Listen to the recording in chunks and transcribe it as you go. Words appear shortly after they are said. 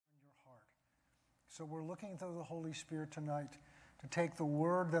So we're looking to the Holy Spirit tonight to take the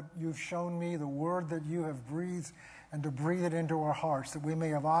word that you've shown me, the word that you have breathed, and to breathe it into our hearts, that we may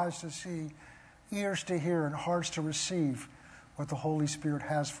have eyes to see, ears to hear, and hearts to receive what the Holy Spirit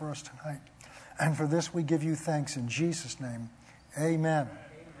has for us tonight. And for this we give you thanks in Jesus' name. Amen.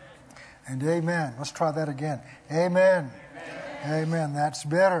 And amen. Let's try that again. Amen. Amen. That's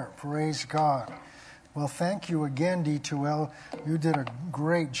better. Praise God. Well, thank you again, D2L. You did a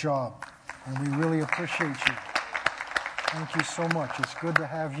great job, and we really appreciate you. Thank you so much. It's good to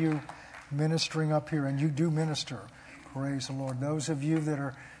have you ministering up here, and you do minister. Praise the Lord. Those of you that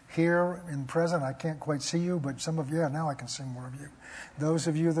are here in present, I can't quite see you, but some of you, now I can see more of you. Those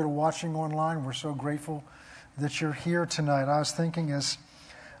of you that are watching online, we're so grateful that you're here tonight. I was thinking as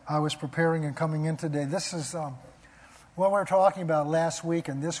I was preparing and coming in today, this is what we were talking about last week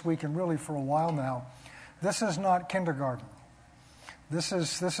and this week and really for a while now. This is not kindergarten. This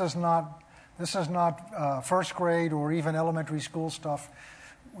is not first grade or even elementary school stuff.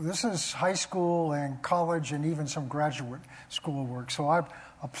 This is high school and college and even some graduate school work. So I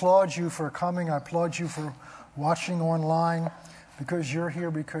applaud you for coming. I applaud you for watching online, because you're here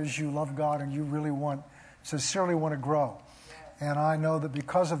because you love God and you really sincerely want to grow. And I know that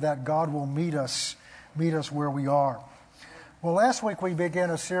because of that, God will meet us where we are. Well, last week we began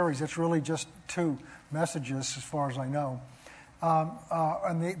a series. It's really just 2 messages as far as I know.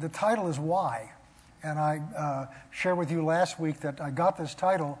 And the title is Why. And I shared with you last week that I got this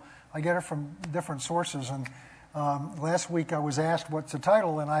title. I get it from different sources. And last week I was asked what's the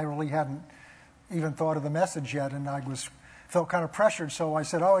title, and I really hadn't even thought of the message yet. And I felt kind of pressured, so I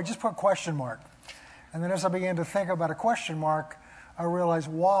said, I just put question mark. And then as I began to think about a question mark, I realized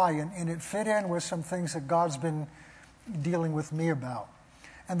why. And it fit in with some things that God's been dealing with me about.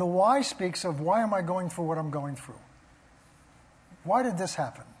 And the why speaks of, why am I going through what I'm going through? Why did this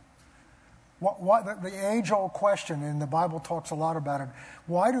happen? The age-old question, and the Bible talks a lot about it,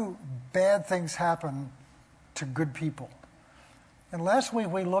 why do bad things happen to good people? And last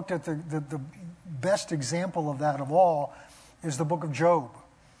week we looked at the best example of that of all is the book of Job.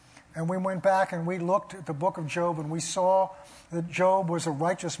 And we went back and we looked at the book of Job, and we saw that Job was a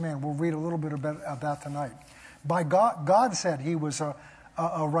righteous man. We'll read a little bit about that tonight. By God said he was a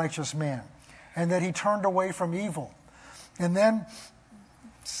righteous man, and that he turned away from evil. And then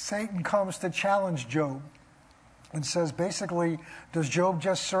Satan comes to challenge Job and says, basically, does Job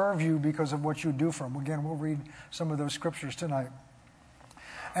just serve you because of what you do for him? Again, we'll read some of those scriptures tonight.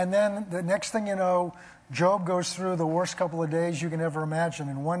 And then the next thing you know, Job goes through the worst couple of days you can ever imagine.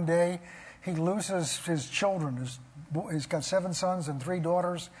 And one day, he loses his children. He's got 7 sons and 3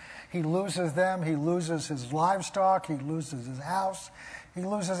 daughters. He loses them. He loses his livestock. He loses his house. He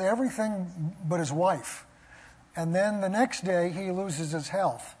loses everything but his wife. And then the next day, he loses his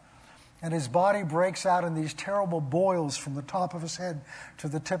health. And his body breaks out in these terrible boils from the top of his head to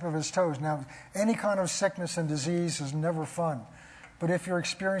the tip of his toes. Now, any kind of sickness and disease is never fun. But if you're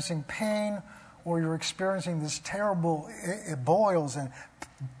experiencing pain, or you're experiencing this terrible boils and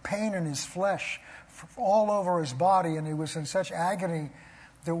pain in his flesh all over his body, and he was in such agony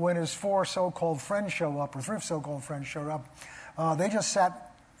that when his 4 so-called friends show up, or 3 so-called friends showed up, they just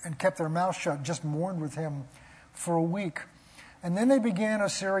sat and kept their mouths shut, just mourned with him for a week. And then they began a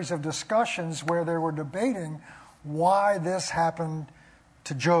series of discussions where they were debating why this happened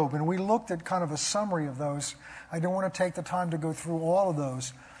to Job. And we looked at kind of a summary of those. I don't want to take the time to go through all of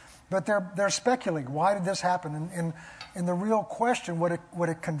those. But they're speculating. Why did this happen? And the real question, what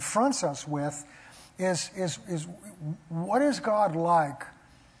it confronts us with, is what is God like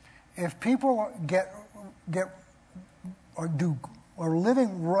if people are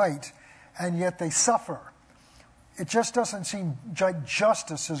living right and yet they suffer? It just doesn't seem like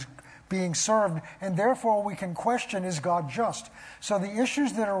justice is being served, and therefore we can question, is God just? So the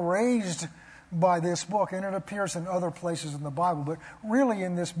issues that are raised by this book, and it appears in other places in the Bible, but really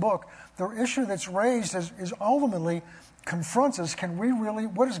in this book, the issue that's raised is ultimately confronts us.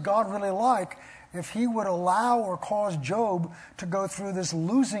 What is God really like if he would allow or cause Job to go through this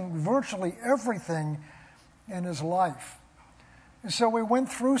losing virtually everything in his life? And so we went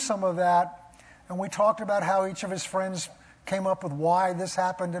through some of that, and we talked about how each of his friends came up with why this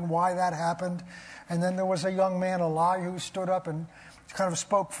happened and why that happened. And then there was a young man, Eli, who stood up and kind of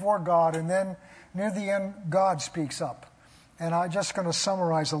spoke for God, and then near the end, God speaks up. And I'm just going to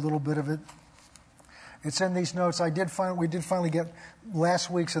summarize a little bit of it. It's in these notes. We did finally get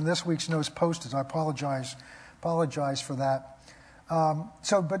last week's and this week's notes posted. I apologize for that.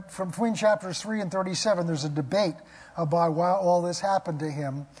 But from between chapters 3 and 37, there's a debate about why all this happened to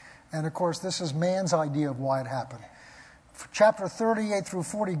him. And of course, this is man's idea of why it happened. Chapter 38 through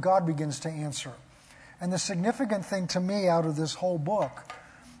 40, God begins to answer. And the significant thing to me out of this whole book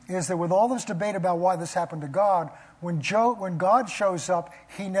is that with all this debate about why this happened to God, when God shows up,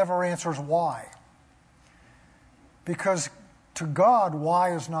 he never answers why. Because to God,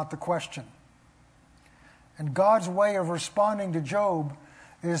 why is not the question. And God's way of responding to Job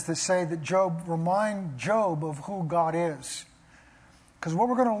is to say that remind Job of who God is. Because what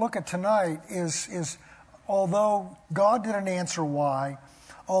we're going to look at tonight is although God didn't answer why,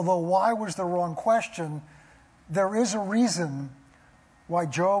 although why was the wrong question, there is a reason why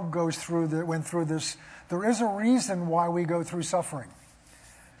Job went through this. There is a reason why we go through suffering.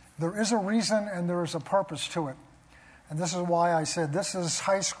 There is a reason and there is a purpose to it. And this is why I said this is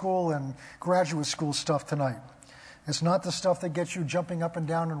high school and graduate school stuff tonight. It's not the stuff that gets you jumping up and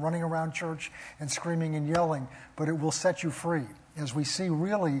down and running around church and screaming and yelling, but it will set you free as we see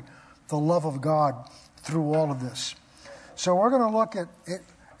really the love of God through all of this. So we're going to look at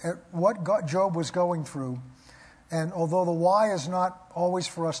what Job was going through. And although the why is not always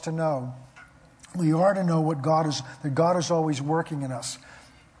for us to know, we are to know that God is always working in us.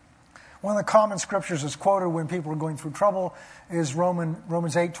 One of the common scriptures that's quoted when people are going through trouble is Romans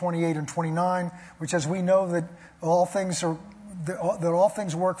 8:28 and 29, which says we know that all things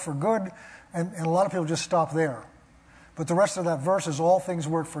work for good, and a lot of people just stop there. But the rest of that verse is all things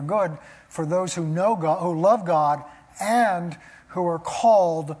work for good for those who know God, who love God, and who are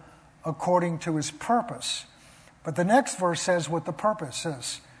called according to his purpose. But the next verse says what the purpose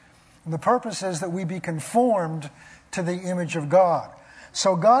is. And the purpose is that we be conformed to the image of God.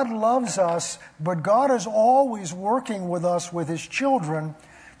 So God loves us, but God is always working with us, with his children,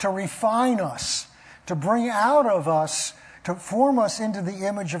 to refine us, to bring out of us, to form us into the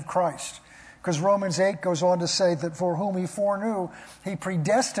image of Christ. Because Romans 8 goes on to say that for whom he foreknew, he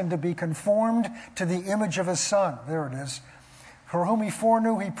predestined to be conformed to the image of his Son. There it is. For whom he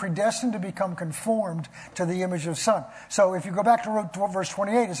foreknew, he predestined to become conformed to the image of Son. So if you go back to verse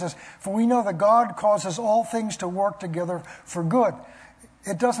 28, it says, for we know that God causes all things to work together for good.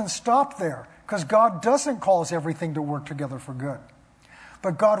 It doesn't stop there, because God doesn't cause everything to work together for good.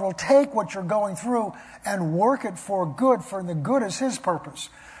 But God will take what you're going through and work it for good, for the good is his purpose,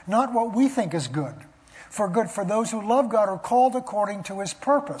 not what we think is good. For good for those who love God are called according to his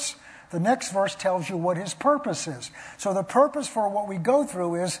purpose. The next verse tells you what his purpose is. So the purpose for what we go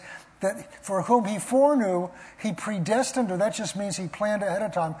through is that for whom he foreknew, he predestined, or that just means he planned ahead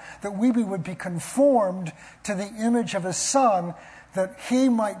of time, that we would be conformed to the image of his Son, that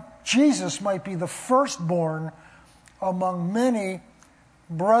Jesus might be the firstborn among many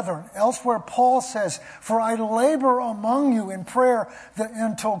brethren. Elsewhere, Paul says, for I labor among you in prayer that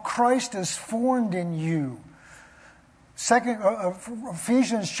until Christ is formed in you.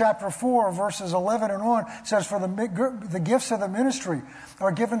 Ephesians chapter 4, verses 11 and on says, for the gifts of the ministry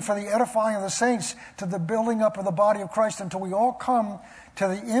are given for the edifying of the saints, to the building up of the body of Christ, until we all come to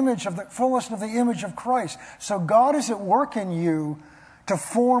the image of the fullest of the image of Christ. So God is at work in you to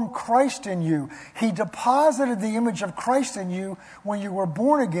form Christ in you. He deposited the image of Christ in you when you were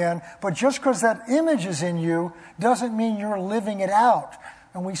born again, but just because that image is in you doesn't mean you're living it out.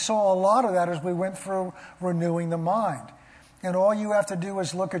 And we saw a lot of that as we went through renewing the mind. And all you have to do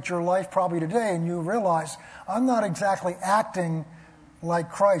is look at your life probably today and you realize, I'm not exactly acting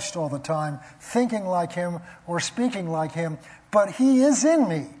like Christ all the time, thinking like him or speaking like him, but he is in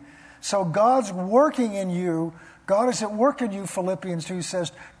me. So God's working in you. God is at work in you, Philippians 2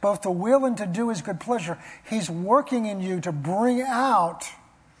 says, both to will and to do his good pleasure. He's working in you to bring out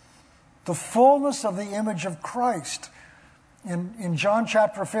the fullness of the image of Christ. In John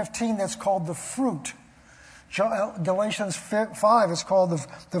chapter 15, that's called the fruit. Galatians 5 is called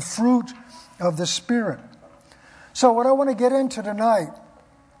the fruit of the Spirit. So what I want to get into tonight,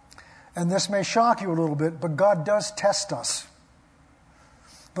 and this may shock you a little bit, but God does test us.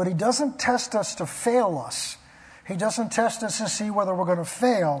 But he doesn't test us to fail us. He doesn't test us to see whether we're going to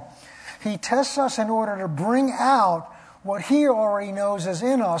fail. He tests us in order to bring out what he already knows is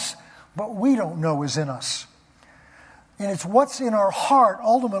in us, but we don't know is in us. And it's what's in our heart,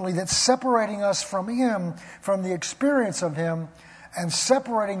 ultimately, that's separating us from him, from the experience of him, and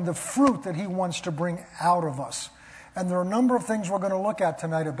separating the fruit that he wants to bring out of us. And there are a number of things we're going to look at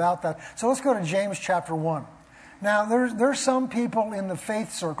tonight about that. So let's go to James chapter 1. Now, there's some people in the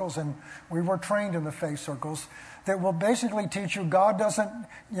faith circles, and we were trained in the faith circles, that will basically teach you God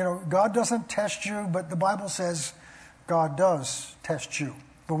doesn't test you, but the Bible says God does test you.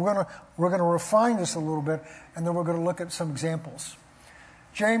 But we're going to refine this a little bit, and then we're going to look at some examples.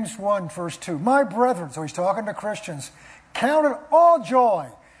 James 1, verse 2. My brethren, so he's talking to Christians, count it all joy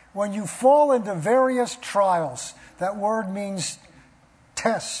when you fall into various trials. That word means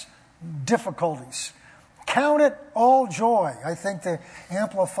tests, difficulties. Count it all joy. I think the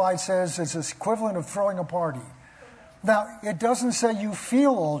Amplified says it's the equivalent of throwing a party. Now, it doesn't say you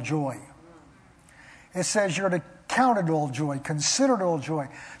feel all joy. It says you're to count it all joy, consider it all joy.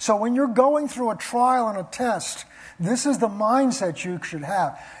 So when you're going through a trial and a test, this is the mindset you should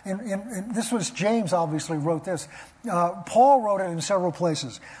have. This was James obviously wrote this. Paul wrote it in several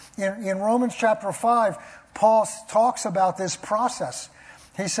places. In Romans chapter 5, Paul talks about this process.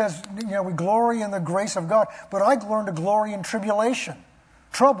 He says, we glory in the grace of God, but I learned to glory in tribulation,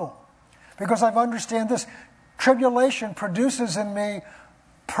 trouble, because I understand this. Tribulation produces in me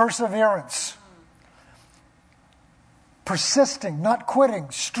perseverance, persisting, not quitting,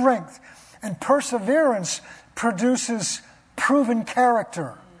 strength. And perseverance produces proven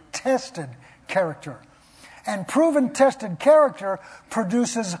character, tested character. And proven, tested character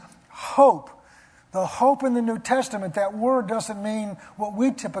produces hope. The hope in the New Testament, that word doesn't mean what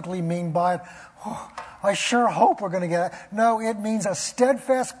we typically mean by it. Oh, I sure hope we're going to get it. No, it means a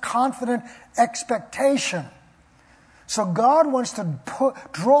steadfast, confident expectation. So God wants to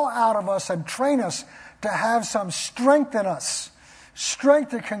draw out of us and train us to have some strength in us.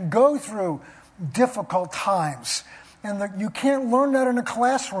 Strength that can go through difficult times. And you can't learn that in a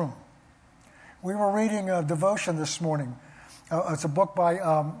classroom. We were reading a devotion this morning. It's a book by,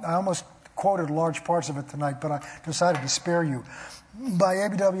 I almost quoted large parts of it tonight, but I decided to spare you, by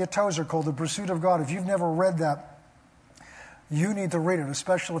A.W. Tozer, called The Pursuit of God. If you've never read that, you need to read it,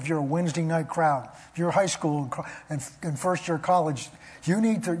 especially if you're a Wednesday night crowd. If you're high school and first year college, you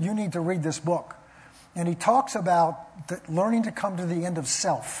need to read this book. And he talks about learning to come to the end of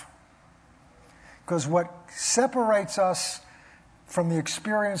self. Because what separates us from the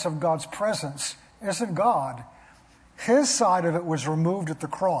experience of God's presence isn't God. His side of it was removed at the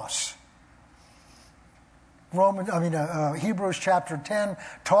cross. Hebrews chapter 10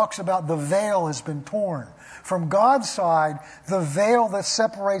 talks about the veil has been torn. From God's side, the veil that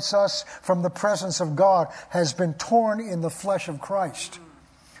separates us from the presence of God has been torn in the flesh of Christ.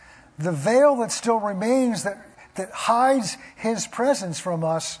 The veil that still remains that hides His presence from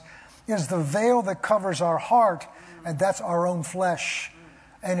us is the veil that covers our heart, and that's our own flesh.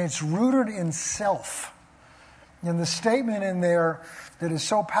 And it's rooted in self. And the statement in there that is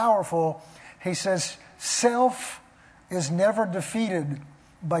so powerful, he says, self is never defeated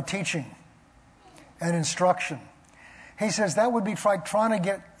by teaching and instruction. He says that would be like trying to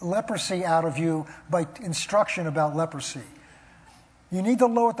get leprosy out of you by instruction about leprosy. You need to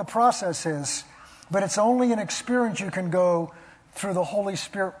know what the process is, but it's only an experience you can go through the Holy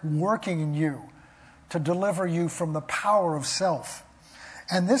Spirit working in you to deliver you from the power of self.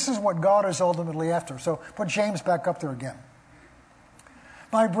 And this is what God is ultimately after. So put James back up there again.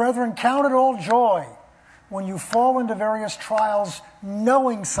 My brethren, count it all joy when you fall into various trials,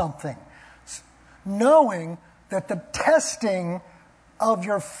 knowing something. Knowing that the testing of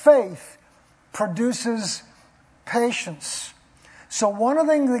your faith produces patience. So one of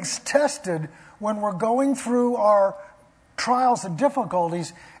the things that's tested when we're going through our trials and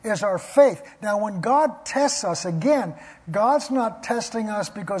difficulties is our faith. Now, when God tests us, again, God's not testing us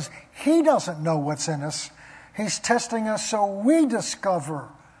because He doesn't know what's in us. He's testing us so we discover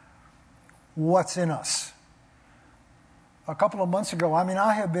what's in us. A couple of months ago,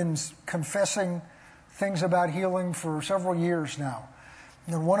 I have been confessing things about healing for several years now.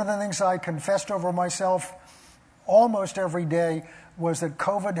 And one of the things I confessed over myself almost every day was that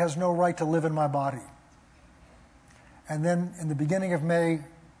COVID has no right to live in my body. And then in the beginning of May,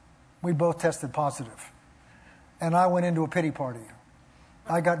 we both tested positive. And I went into a pity party.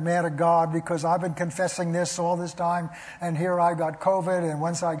 I got mad at God because I've been confessing this all this time, and here I got COVID,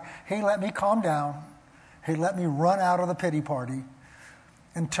 and He let me calm down. He let me run out of the pity party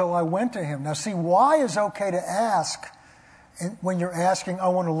until I went to Him. Now see, why is okay to ask when you're asking, I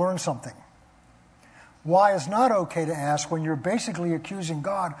want to learn something? Why is not okay to ask when you're basically accusing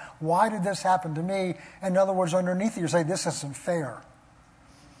God, why did this happen to me? In other words, underneath you say, this isn't fair.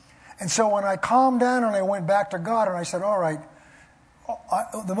 And so when I calmed down and I went back to God and I said, all right,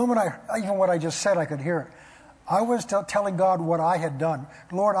 the moment even what I just said, I could hear it. I was telling God what I had done.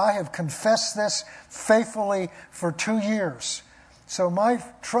 Lord, I have confessed this faithfully for 2 years. So my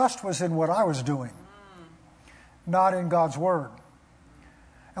trust was in what I was doing, not in God's Word.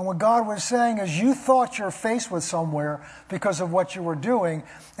 And what God was saying is you thought your face was somewhere because of what you were doing,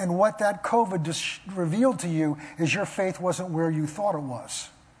 and what that COVID just revealed to you is your faith wasn't where you thought it was.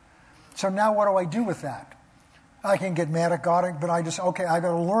 So now what do I do with that? I can get mad at God, but I got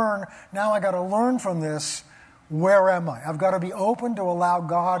to learn. Now I got to learn from this. Where am I? I've got to be open to allow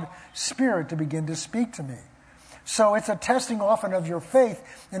God's Spirit to begin to speak to me. So it's a testing often of your faith.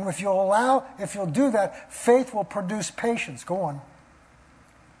 And if you'll do that, faith will produce patience. Go on.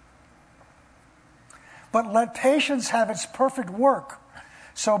 But let patience have its perfect work.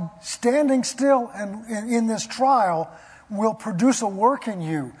 So standing still and in this trial will produce a work in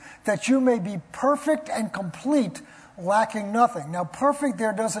you, that you may be perfect and complete, lacking nothing. Now, perfect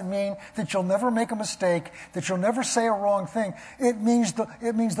there doesn't mean that you'll never make a mistake, that you'll never say a wrong thing. It means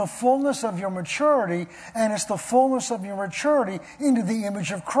the fullness of your maturity, and it's the fullness of your maturity into the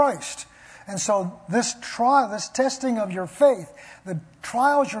image of Christ. And so this trial, this testing of your faith, the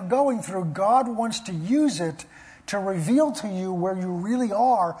trials you're going through, God wants to use it to reveal to you where you really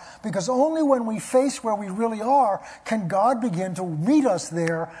are, because only when we face where we really are can God begin to meet us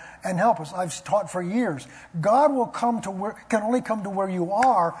there and help us. I've taught for years. God will can only come to where you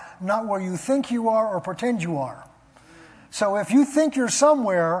are, not where you think you are or pretend you are. So if you think you're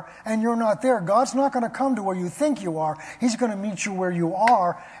somewhere and you're not there, God's not going to come to where you think you are. He's going to meet you where you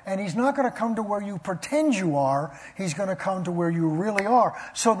are, and He's not going to come to where you pretend you are. He's going to come to where you really are.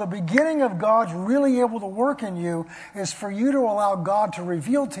 So the beginning of God's really able to work in you is for you to allow God to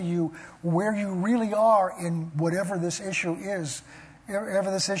reveal to you where you really are in whatever this issue is,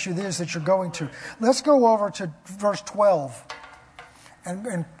 whatever this issue is that you're going to. Let's go over to verse 12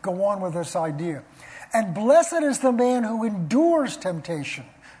 and go on with this idea. And blessed is the man who endures temptation.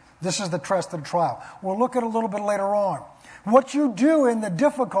 This is the test of the trial. We'll look at it a little bit later on. What you do in the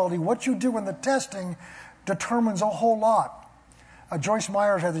difficulty, what you do in the testing, determines a whole lot. Joyce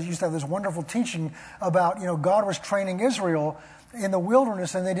Meyer used to have this wonderful teaching about, God was training Israel in the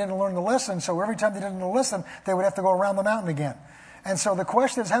wilderness and they didn't learn the lesson. So every time they didn't listen, they would have to go around the mountain again. And so the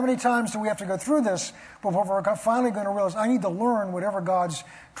question is, how many times do we have to go through this before we're finally going to realize I need to learn whatever God's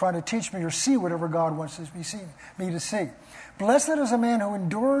trying to teach me or see whatever God wants me to see. Blessed is a man who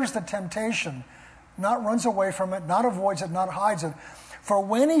endures the temptation, not runs away from it, not avoids it, not hides it. For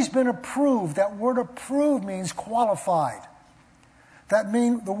when he's been approved, that word approved means qualified.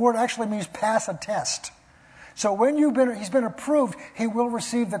 The word actually means pass a test. So when he's been approved, he will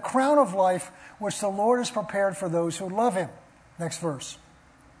receive the crown of life, which the Lord has prepared for those who love Him. Next verse.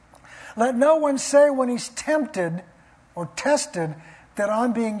 Let no one say when he's tempted or tested that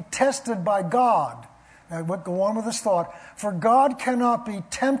I'm being tested by God. Now, go on with this thought. For God cannot be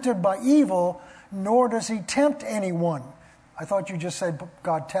tempted by evil, nor does He tempt anyone. I thought you just said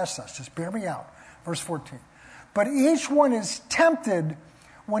God tests us. Just bear me out. Verse 14. But each one is tempted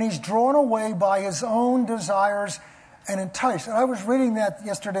when he's drawn away by his own desires and enticed. And I was reading that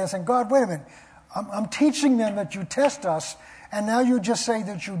yesterday and saying, God, wait a minute. I'm teaching them that you test us, and now you just say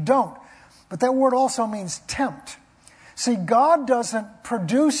that you don't. But that word also means tempt. See, God doesn't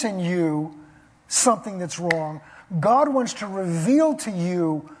produce in you something that's wrong. God wants to reveal to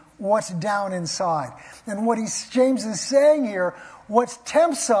you what's down inside. And what James is saying here, what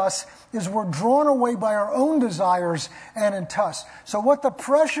tempts us is we're drawn away by our own desires and enticed. So what the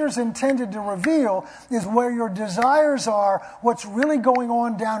pressure is intended to reveal is where your desires are, what's really going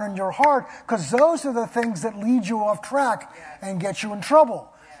on down in your heart, because those are the things that lead you off track and get you in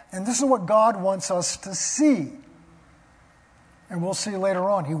trouble. And this is what God wants us to see. And we'll see later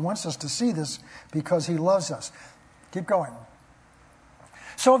on, He wants us to see this because He loves us. Keep going.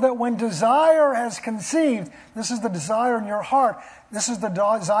 So that when desire has conceived, this is the desire in your heart, this is the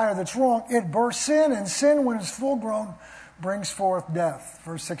desire that's wrong, it bursts sin, and sin, when it's full grown, brings forth death.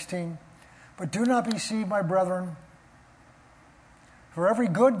 Verse 16. But do not be deceived, my brethren, for every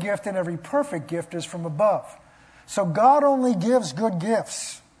good gift and every perfect gift is from above. So God only gives good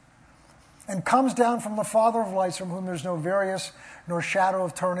gifts and comes down from the Father of lights, from whom there's no variance nor shadow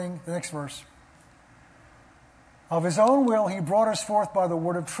of turning. The next verse. Of His own will He brought us forth by the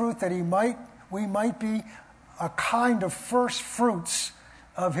word of truth, that we might be a kind of first fruits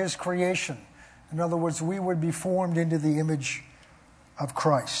of His creation. In other words, we would be formed into the image of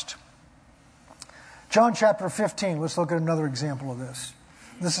Christ. John chapter 15, let's look at another example of this.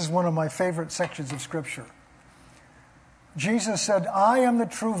 This is one of my favorite sections of Scripture. Jesus said, I am the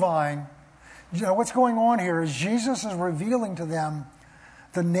true vine. What's going on here is Jesus is revealing to them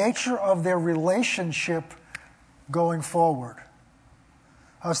the nature of their relationship going forward.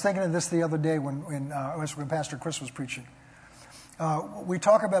 I was thinking of this the other day when Pastor Chris was preaching. We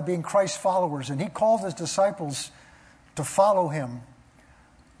talk about being Christ followers, and He called His disciples to follow Him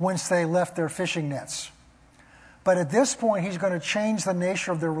once they left their fishing nets. But at this point, He's going to change the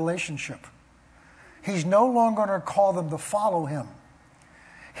nature of their relationship. He's no longer going to call them to follow Him.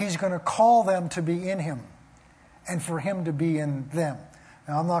 He's going to call them to be in Him and for Him to be in them.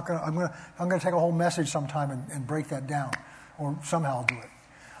 Now, I'm going to take a whole message sometime and break that down, or somehow I'll do it.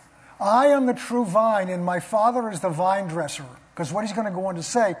 I am the true vine, and my Father is the vine dresser. Because what he's going to go on to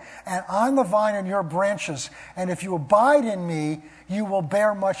say, and I'm the vine and your branches, and if you abide in me, you will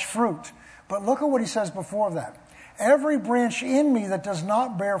bear much fruit. But look at what he says before that. Every branch in me that does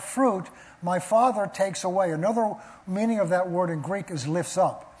not bear fruit, my Father takes away. Another meaning of that word in Greek is lifts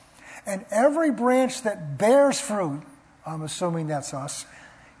up. And every branch that bears fruit, I'm assuming that's us,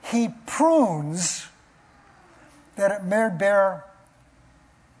 he prunes that it may bear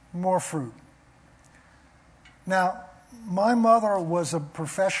more fruit. Now, my mother was a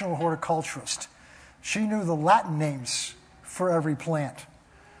professional horticulturist. She knew the Latin names for every plant.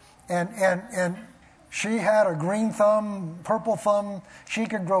 And she had a green thumb, purple thumb. She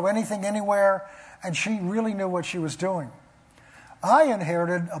could grow anything, anywhere, and she really knew what she was doing. I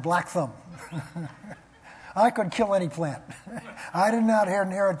inherited a black thumb. I could kill any plant. I did not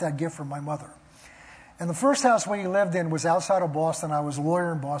inherit that gift from my mother. And the first house we lived in was outside of Boston. I was a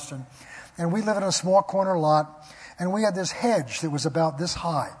lawyer in Boston. And we lived in a small corner lot. And we had this hedge that was about this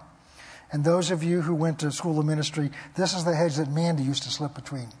high. And those of you who went to school of ministry, this is the hedge that Mandy used to slip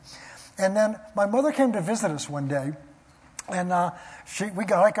between. And then my mother came to visit us one day. And we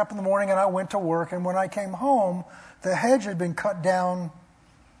got up in the morning and I went to work. And when I came home, the hedge had been cut down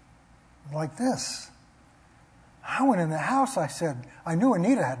like this. I went in the house, I said, I knew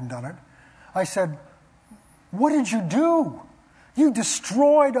Anita hadn't done it. I said, what did you do? You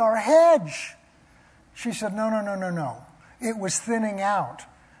destroyed our hedge. She said, no. It was thinning out.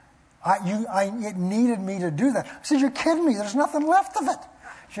 It needed me to do that. I said, you're kidding me. There's nothing left of it.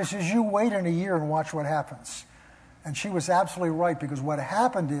 She says, you wait in a year and watch what happens. And she was absolutely right, because what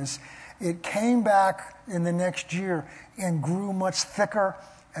happened is it came back in the next year and grew much thicker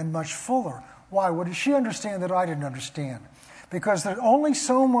and much fuller. Why? What did she understand that I didn't understand? Because there's only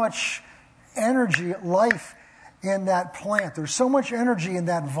so much energy, life in that plant. There's so much energy in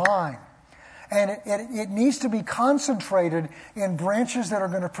that vine. And it needs to be concentrated in branches that are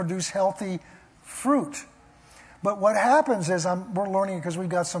going to produce healthy fruit. But what happens is, we're learning, because we've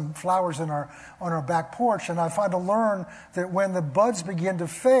got some flowers on our back porch, and I've had to learn that when the buds begin to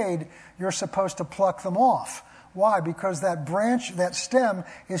fade, you're supposed to pluck them off. Why? Because that branch, that stem,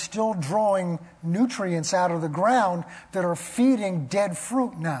 is still drawing nutrients out of the ground that are feeding dead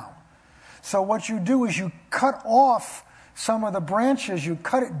fruit now. So what you do is you cut off some of the branches, you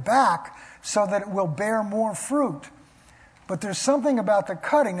cut it back so that it will bear more fruit. But there's something about the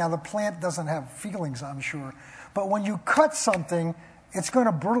cutting. Now, the plant doesn't have feelings, I'm sure. But when you cut something, it's going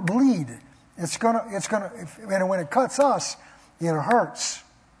to bleed. And when it cuts us, it hurts.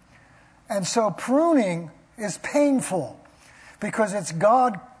 And so pruning is painful, because it's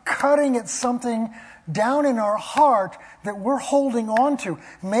God cutting at something down in our heart that we're holding on to.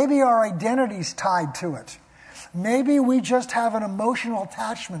 Maybe our identity's tied to it. Maybe we just have an emotional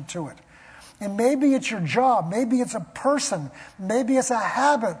attachment to it. And maybe it's your job. Maybe it's a person. Maybe it's a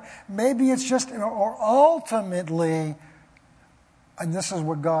habit. Maybe it's just, or ultimately, and this is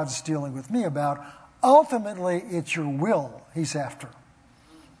what God's dealing with me about, ultimately it's your will he's after.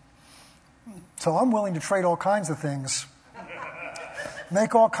 So I'm willing to trade all kinds of things,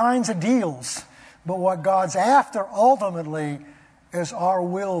 make all kinds of deals. But what God's after ultimately is our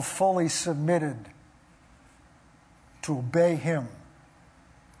will fully submitted to obey him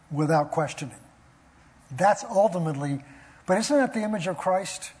without questioning. That's ultimately, but isn't that the image of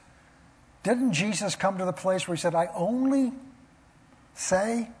Christ? Didn't Jesus come to the place where he said, I only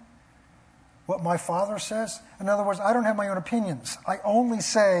say what my Father says? In other words, I don't have my own opinions. I only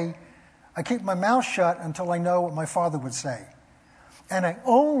say, I keep my mouth shut until I know what my Father would say. And I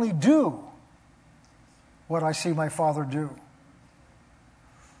only do what I see my Father do.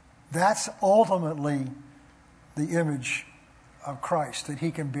 That's ultimately the image of Christ, that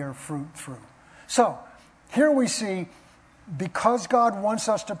he can bear fruit through. So, here we see, because God wants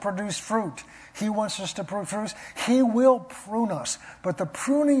us to produce fruit, he wants us to produce, he will prune us. But the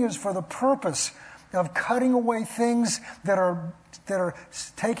pruning is for the purpose of cutting away things that are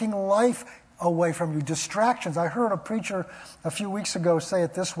taking life away from you, distractions. I heard a preacher a few weeks ago say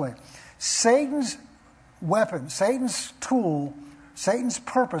it this way: Satan's weapon, Satan's tool, Satan's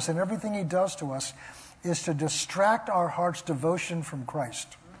purpose in everything he does to us is to distract our heart's devotion from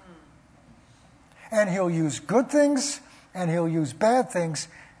Christ. And he'll use good things and he'll use bad things,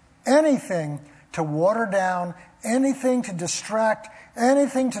 anything to water down, anything to distract,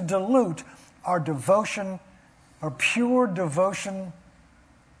 anything to dilute our devotion, our pure devotion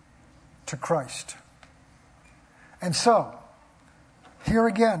to Christ. And so, here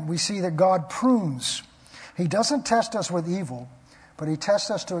again, we see that God prunes. He doesn't test us with evil, but he tests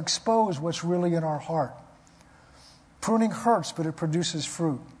us to expose what's really in our heart. Pruning hurts, but it produces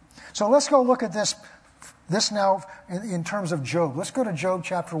fruit. So let's go look at this now in terms of Job. Let's go to Job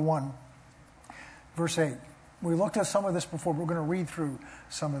chapter 1, verse 8. We looked at some of this before, but we're going to read through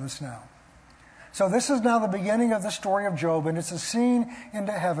some of this now. So this is now the beginning of the story of Job, and it's a scene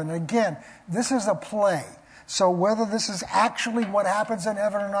into heaven. Again, this is a play. So whether this is actually what happens in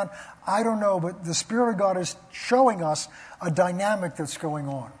heaven or not, I don't know, but the Spirit of God is showing us a dynamic that's going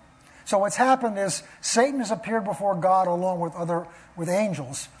on. So what's happened is Satan has appeared before God along with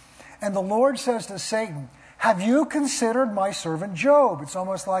angels, and the Lord says to Satan, "Have you considered my servant Job?" It's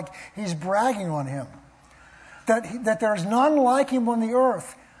almost like he's bragging on him. That there's none like him on the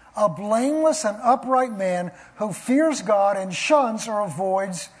earth, a blameless and upright man who fears God and shuns or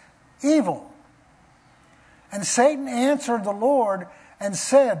avoids evil. And Satan answered the Lord and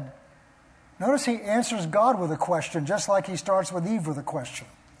said, notice he answers God with a question, just like he starts with Eve with a question.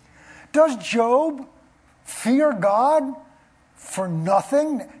 Does Job fear God for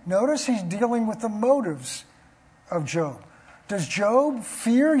nothing? Notice he's dealing with the motives of Job. Does Job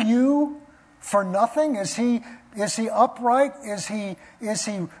fear you for nothing? Is he upright? Is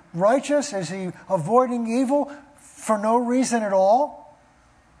he righteous? Is he avoiding evil for no reason at all?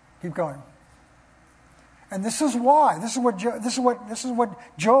 Keep going. And this is why. This is what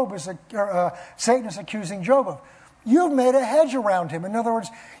Job is. Satan is accusing Job of. You've made a hedge around him. In other words,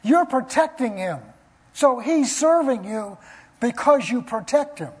 you're protecting him. So he's serving you because you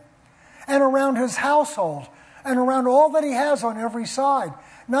protect him, and around his household, and around all that he has on every side.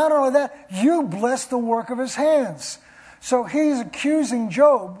 Not only that, you bless the work of his hands. So he's accusing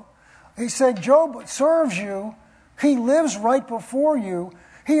Job. He said, Job serves you. He lives right before you.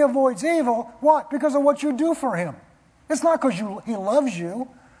 He avoids evil. What? Because of what you do for him. It's not because he loves you.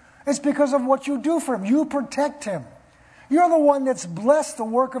 It's because of what you do for him. You protect him. You're the one that's blessed the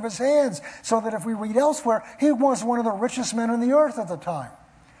work of his hands, so that if we read elsewhere, he was one of the richest men on the earth at the time.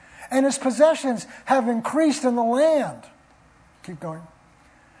 And his possessions have increased in the land. Keep going.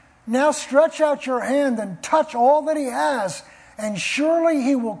 Now stretch out your hand and touch all that he has, and surely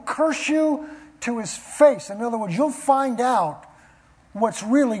he will curse you to his face. In other words, you'll find out what's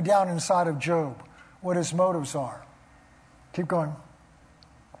really down inside of Job, what his motives are. Keep going.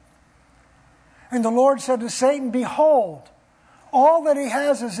 And the Lord said to Satan, behold, all that he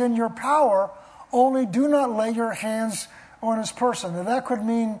has is in your power, only do not lay your hands on his person. Now that could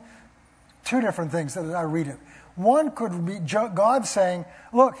mean two different things that I read it. One could be God saying,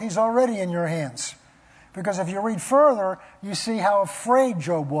 look, he's already in your hands. Because if you read further, you see how afraid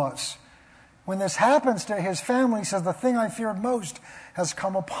Job was. When this happens to his family, he says, the thing I feared most has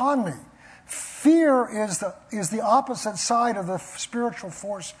come upon me. Fear is the opposite side of the spiritual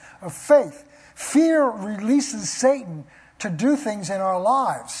force of faith. Fear releases Satan to do things in our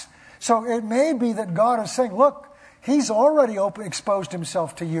lives. So it may be that God is saying, look, he's already exposed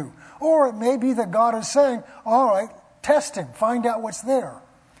himself to you. Or it may be that God is saying, all right, test him, find out what's there.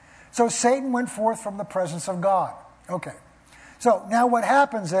 So Satan went forth from the presence of God. Okay. So now what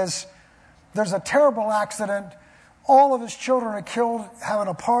happens is there's a terrible accident. All of his children are killed having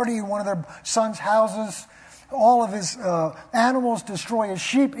a party in one of their sons' houses. All of his animals destroy his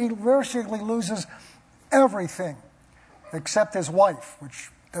sheep. He basically loses everything except his wife, which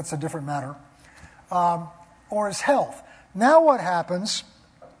that's a different matter, or his health. Now what happens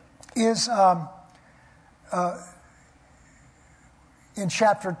is in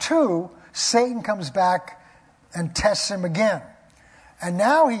chapter 2, Satan comes back and tests him again. And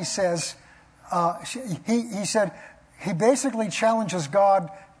now he says, he basically challenges God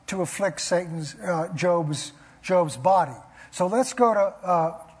to afflict Job's body. So let's go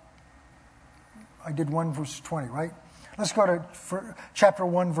to, I did 1 verse 20, right? Let's go to chapter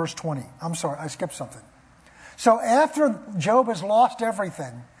 1 verse 20. I'm sorry, I skipped something. So after Job has lost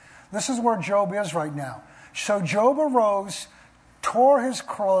everything, this is where Job is right now. So Job arose, tore his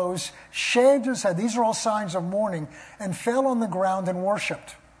clothes, shaved his head. These are all signs of mourning, and fell on the ground and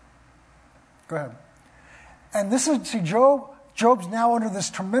worshipped. Go ahead. And this is, see, Job's now under this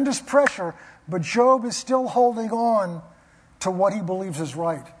tremendous pressure, but Job is still holding on to what he believes is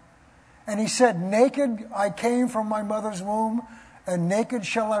right. And he said, naked I came from my mother's womb, and naked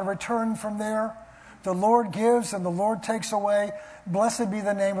shall I return from there. The Lord gives and the Lord takes away. Blessed be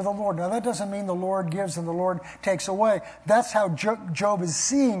the name of the Lord. Now that doesn't mean the Lord gives and the Lord takes away. That's how Job is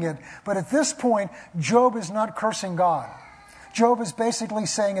seeing it. But at this point, Job is not cursing God. Job is basically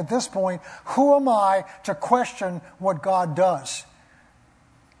saying at this point, who am I to question what God does?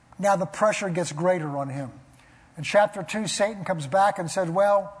 Now the pressure gets greater on him. In chapter 2, Satan comes back and said,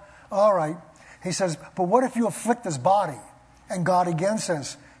 well, all right. He says, but what if you afflict his body? And God again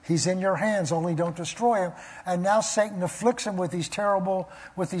says, He's in your hands, only don't destroy him. And now Satan afflicts him with these terrible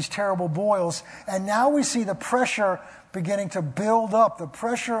boils. And now we see the pressure beginning to build up, the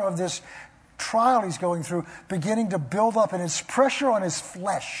pressure of this trial he's going through beginning to build up, and it's pressure on his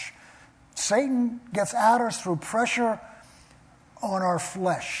flesh. Satan gets at us through pressure on our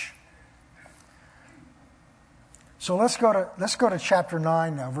flesh. So let's go to chapter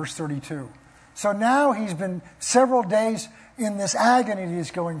 9 now, verse 32. So now he's been several days in this agony that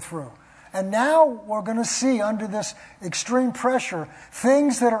he's going through. And now we're going to see under this extreme pressure,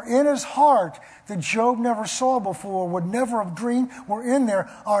 things that are in his heart that Job never saw before, would never have dreamed were in there,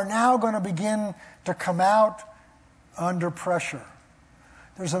 are now going to begin to come out under pressure.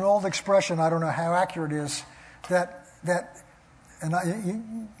 There's an old expression, I don't know how accurate it is,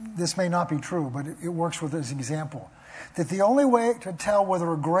 this may not be true, but it works with this example, that the only way to tell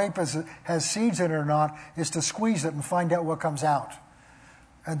whether a grape has seeds in it or not is to squeeze it and find out what comes out.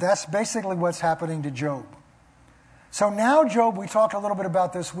 And that's basically what's happening to Job. So now Job, we talked a little bit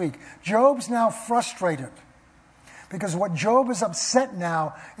about this week, Job's now frustrated. Because what Job is upset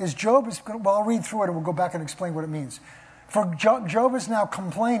now is I'll read through it and we'll go back and explain what it means. For Job is now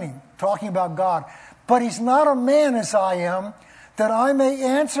complaining, talking about God. But he's not a man as I am, that I may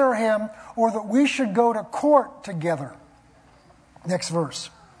answer him, or that we should go to court together. Next verse.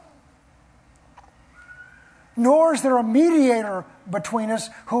 Nor is there a mediator between us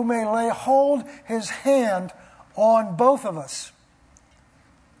who may lay hold his hand on both of us.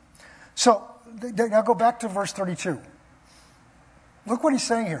 So, now go back to verse 32. Look what he's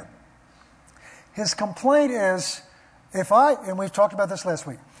saying here. His complaint is, and we've talked about this last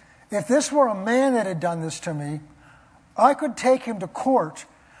week, if this were a man that had done this to me, I could take him to court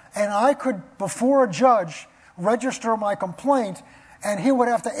and I could, before a judge, register my complaint, and he would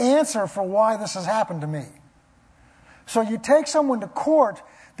have to answer for why this has happened to me. So you take someone to court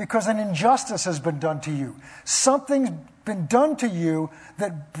because an injustice has been done to you. Something's been done to you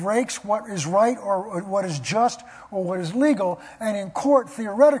that breaks what is right or what is just or what is legal. And in court,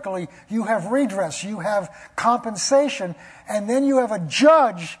 theoretically, you have redress, you have compensation, and then you have a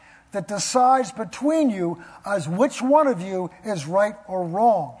judge that decides between you as which one of you is right or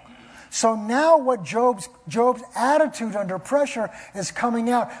wrong. So now what Job's attitude under pressure is coming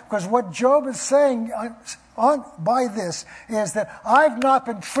out, because what Job is saying by this is that I've not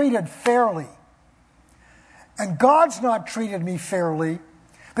been treated fairly. And God's not treated me fairly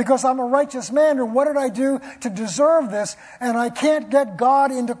because I'm a righteous man, and what did I do to deserve this? And I can't get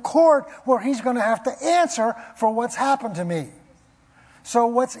God into court where he's going to have to answer for what's happened to me. So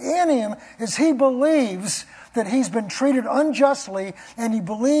what's in him is he believes that he's been treated unjustly, and he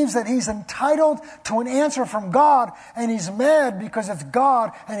believes that he's entitled to an answer from God, and he's mad because it's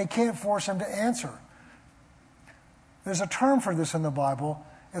God and he can't force him to answer. There's a term for this in the Bible.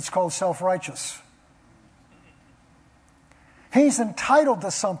 It's called self-righteous. He's entitled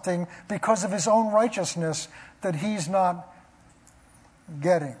to something because of his own righteousness that he's not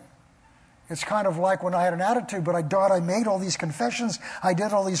getting. It's kind of like when I had an attitude, but I made all these confessions, I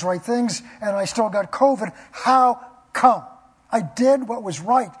did all these right things, and I still got COVID. How come? I did what was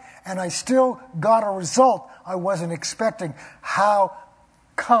right, and I still got a result I wasn't expecting. How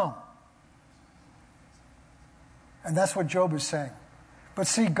come? And that's what Job is saying. But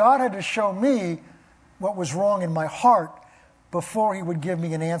see, God had to show me what was wrong in my heart before he would give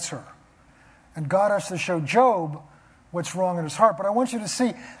me an answer. And God has to show Job what's wrong in his heart. But I want you to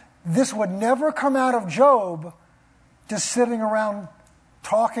see, this would never come out of Job just sitting around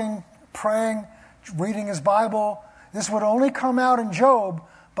talking, praying, reading his Bible. This would only come out in Job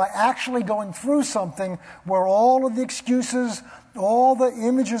by actually going through something where all of the excuses, all the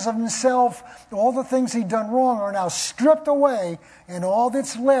images of himself, all the things he'd done wrong are now stripped away, and all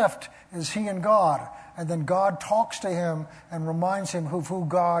that's left is he and God. And then God talks to him and reminds him of who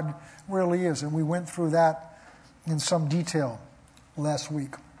God really is. And we went through that in some detail last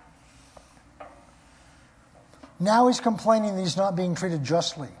week. Now he's complaining that he's not being treated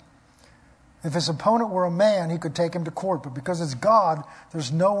justly. If his opponent were a man, he could take him to court. But because it's God,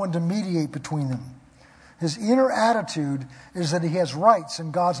 there's no one to mediate between them. His inner attitude is that he has rights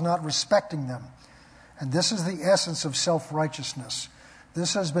and God's not respecting them. And this is the essence of self-righteousness.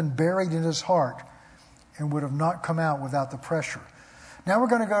 This has been buried in his heart and would have not come out without the pressure. Now we're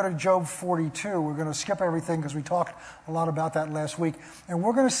going to go to Job 42. We're going to skip everything because we talked a lot about that last week. And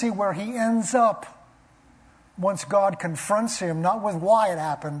we're going to see where he ends up once God confronts him, not with why it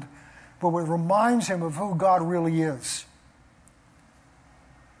happened, but what reminds him of who God really is.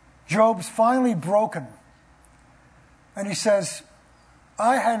 Job's finally broken. And he says,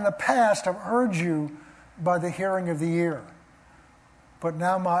 I had in the past have heard you by the hearing of the ear. but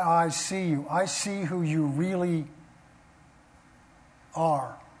now my eyes see you. I see who you really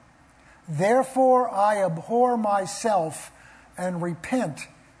are. Therefore I abhor myself and repent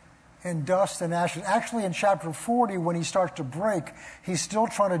in dust and ashes. Actually, in chapter 40, when he starts to break, he's still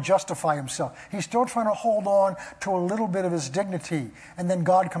trying to justify himself. He's still trying to hold on to a little bit of his dignity. And then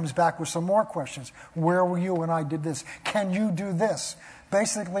God comes back with some more questions. Where were you when I did this? Can you do this?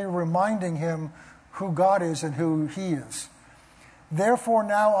 Basically reminding him who God is and who he is. Therefore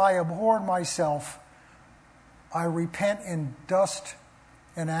now I abhor myself. I repent in dust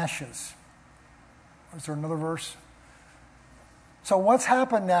and ashes. Is there another verse? So what's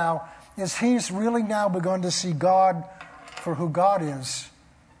happened now is he's really now begun to see God for who God is,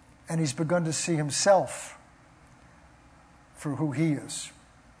 and he's begun to see himself for who he is.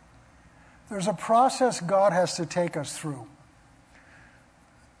 There's a process God has to take us through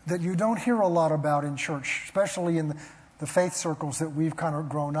that you don't hear a lot about in church, especially in the faith circles that we've kind of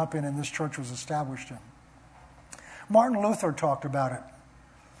grown up in and this church was established in. Martin Luther talked about it.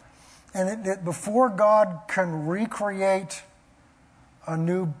 And before God can recreate a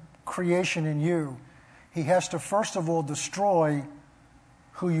new creation in you, he has to first of all destroy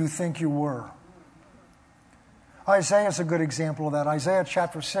who you think you were. Isaiah is a good example of that. Isaiah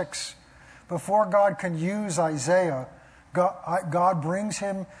chapter 6. Before God can use Isaiah, God brings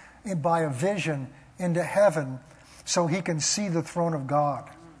him by a vision into heaven so he can see the throne of God.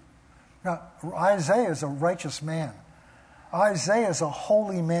 Now, Isaiah is a righteous man. Isaiah is a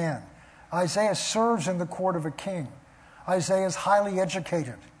holy man. Isaiah serves in the court of a king. Isaiah is highly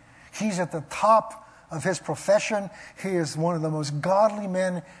educated. He's at the top of his profession. He is one of the most godly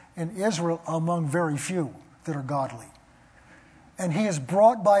men in Israel among very few that are godly. And he is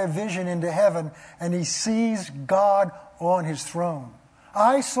brought by a vision into heaven, and he sees God on his throne.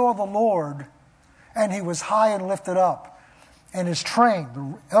 I saw the Lord, and he was high and lifted up, and his train,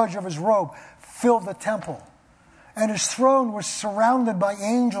 the edge of his robe, filled the temple. And his throne was surrounded by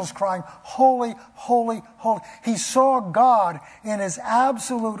angels crying, holy, holy, holy. He saw God in his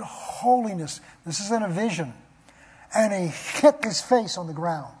absolute holiness. This is in a vision. And he hit his face on the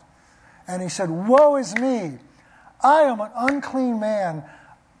ground. And he said, woe is me. I am an unclean man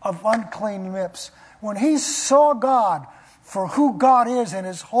of unclean lips. When he saw God for who God is in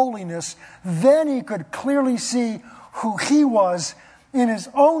his holiness, then he could clearly see who he was in his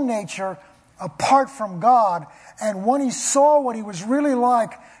own nature apart from God. And when he saw what he was really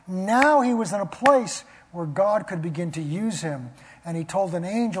like, now he was in a place where God could begin to use him. And he told an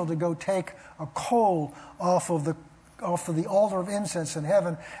angel to go take a coal off of the altar of incense in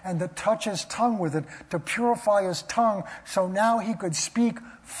heaven and to touch his tongue with it, to purify his tongue, so now he could speak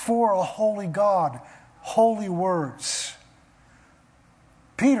for a holy God, holy words.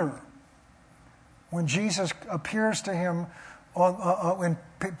 Peter, when Jesus appears to him, when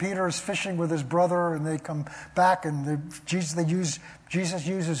Peter is fishing with his brother and they come back and Jesus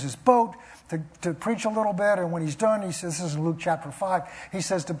uses his boat to preach a little bit, and when he's done, he says, this is Luke chapter 5, he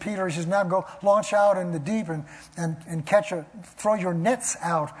says to Peter, he says, now go launch out in the deep and throw your nets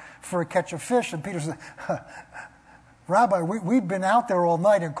out for a catch of fish. And Peter says, Rabbi, we've been out there all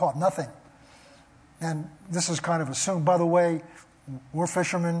night and caught nothing. And this is kind of assumed. By the way, we're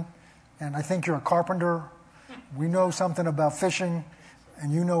fishermen, and I think you're a carpenter. We know something about fishing,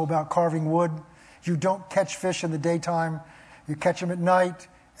 and you know about carving wood. You don't catch fish in the daytime. You catch them at night,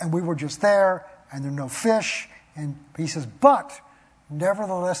 and we were just there, and there are no fish. And he says, but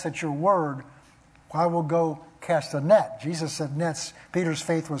nevertheless at your word, I will go cast a net. Jesus said nets. Peter's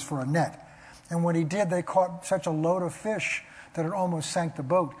faith was for a net. And when he did, they caught such a load of fish that it almost sank the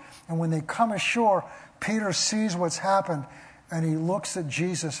boat. And when they come ashore, Peter sees what's happened, and he looks at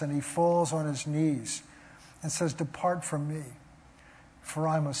Jesus, and he falls on his knees and says, depart from me, for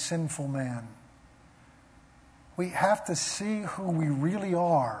I'm a sinful man. We have to see who we really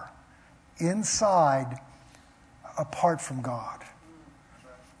are inside apart from God.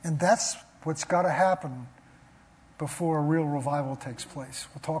 And that's what's got to happen before a real revival takes place.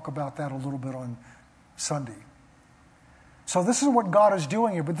 We'll talk about that a little bit on Sunday. So this is what God is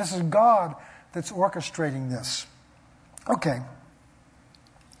doing here, but this is God that's orchestrating this. Okay.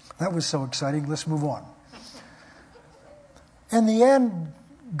 That was so exciting. Let's move on. In the end,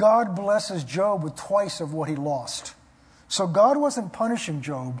 God blesses Job with twice of what he lost. So God wasn't punishing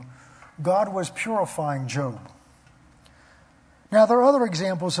Job. God was purifying Job. Now, there are other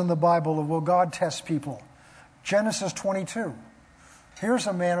examples in the Bible of where God tests people. Genesis 22. Here's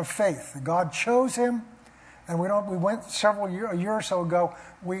a man of faith. God chose him, and we went a year or so ago,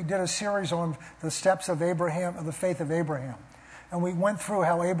 we did a series on the steps of Abraham, of the faith of Abraham. And we went through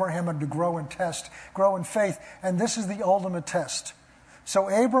how Abraham had to grow in faith. And this is the ultimate test. So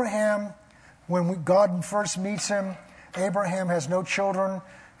Abraham, when God first meets him, Abraham has no children.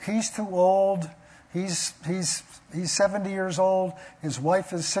 He's too old. He's 70 years old. His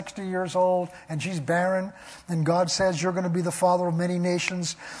wife is 60 years old, and she's barren. And God says, you're going to be the father of many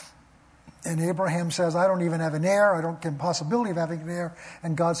nations. And Abraham says, I don't even have an heir. I don't get the possibility of having an heir.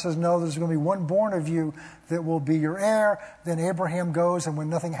 And God says, no, there's going to be one born of you that will be your heir. Then Abraham goes, and when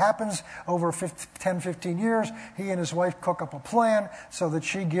nothing happens, over 10, 15 years, he and his wife cook up a plan so that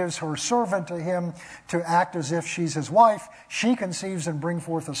she gives her servant to him to act as if she's his wife. She conceives and brings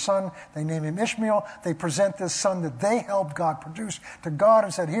forth a son. They name him Ishmael. They present this son that they helped God produce to God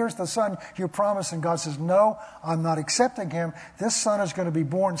and said, here's the son you promised. And God says, no, I'm not accepting him. This son is going to be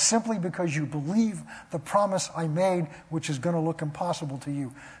born simply because you believe the promise I made, which is going to look impossible to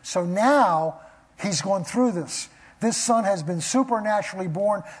you. So now he's going through this. This son has been supernaturally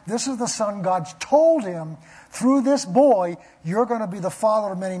born. This is the son God's told him, through this boy, you're going to be the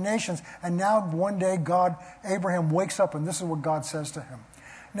father of many nations. And now one day Abraham wakes up, and this is what God says to him.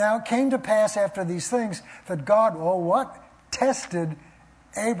 Now it came to pass after these things that God, tested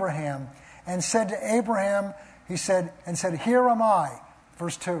Abraham and said to Abraham, he said, here am I.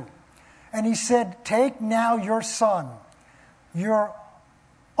 Verse 2. And he said, take now your son, your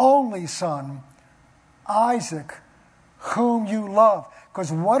only son, Isaac, whom you love. Because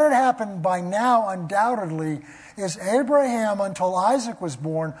what had happened by now, undoubtedly, is Abraham, until Isaac was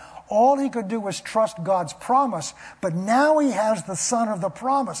born, all he could do was trust God's promise. But now he has the son of the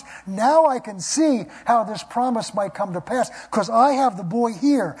promise. Now I can see how this promise might come to pass, because I have the boy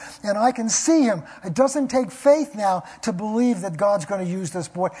here, and I can see him. It doesn't take faith now to believe that God's going to use this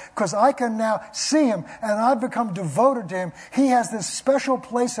boy, because I can now see him, and I've become devoted to him. He has this special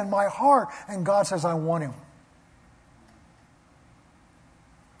place in my heart, and God says, I want him.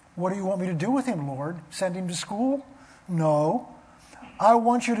 What do you want me to do with him, Lord? Send him to school? No. I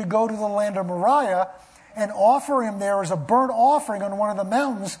want you to go to the land of Moriah and offer him there as a burnt offering on one of the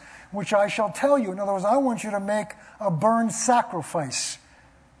mountains, which I shall tell you. In other words, I want you to make a burnt sacrifice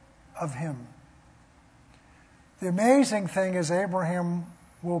of him. The amazing thing is Abraham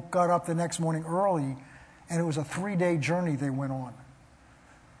got up the next morning early, and it was a 3-day journey they went on.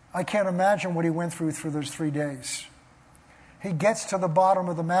 I can't imagine what he went through those 3 days. He gets to the bottom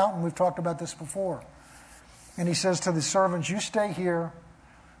of the mountain. We've talked about this before. And he says to the servants, you stay here,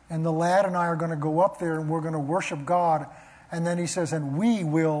 and the lad and I are going to go up there, and we're going to worship God. And then he says, and we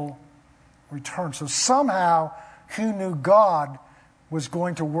will return. So somehow he knew God was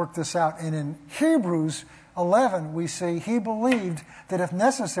going to work this out. And in Hebrews 11, we see he believed that if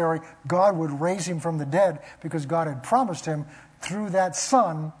necessary, God would raise him from the dead, because God had promised him, through that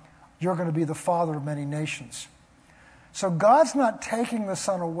son, you're going to be the father of many nations. So God's not taking the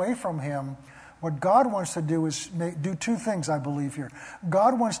son away from him. What God wants to do is do two things, I believe here.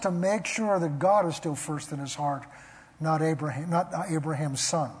 God wants to make sure that God is still first in his heart, not Abraham's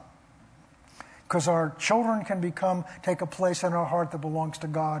son. Because our children can take a place in our heart that belongs to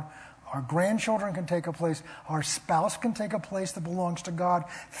God. Our grandchildren can take a place. Our spouse can take a place that belongs to God.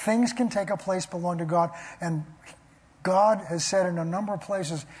 Things can take a place belong to God. And God has said in a number of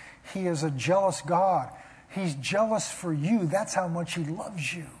places, he is a jealous God. He's jealous for you. That's how much he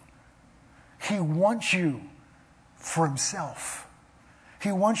loves you. He wants you for himself.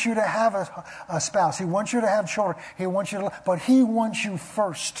 He wants you to have a spouse. He wants you to have children. But he wants you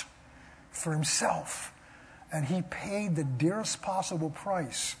first for himself. And he paid the dearest possible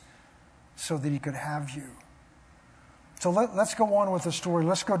price so that he could have you. So let's go on with the story.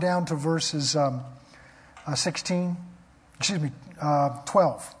 Let's go down to verses 12.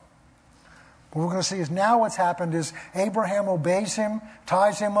 What we're going to see is now what's happened is Abraham obeys him,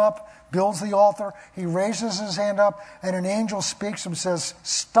 ties him up, builds the altar. He raises his hand up, and an angel speaks and says,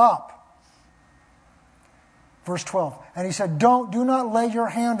 stop. Verse 12. And he said, do not lay your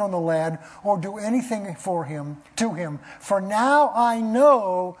hand on the lad or do anything to him, for now I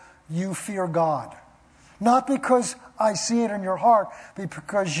know you fear God. Not because I see it in your heart, but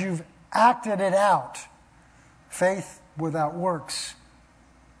because you've acted it out. Faith without works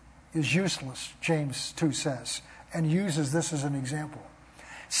is useless, James 2 says, and uses this as an example.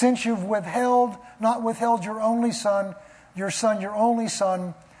 Since you've not withheld your only son, your only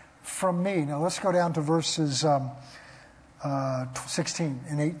son from me. Now let's go down to verses 16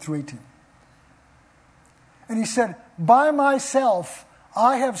 and 8 through 18. And he said, by myself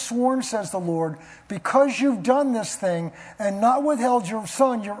I have sworn, says the Lord, because you've done this thing and not withheld your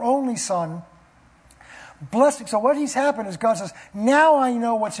son, your only son, blessing. So what happened is God says, now I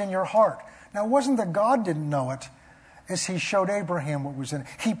know what's in your heart. Now it wasn't that God didn't know it. as he showed Abraham what was in it.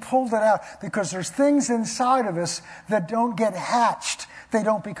 He pulled it out because there's things inside of us that don't get hatched. They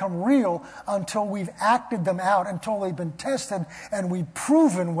don't become real until we've acted them out, until they've been tested and we've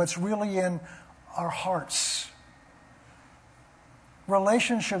proven what's really in our hearts.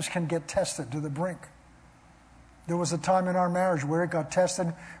 Relationships can get tested to the brink. There was a time in our marriage where it got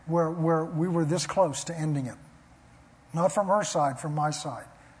tested, where we were this close to ending it. Not from her side, from my side.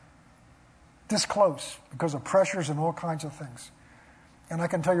 This close because of pressures and all kinds of things. And I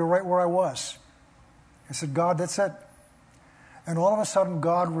can tell you right where I was. I said, God, that's it. And all of a sudden,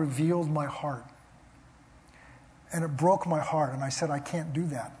 God revealed my heart. And it broke my heart. And I said, I can't do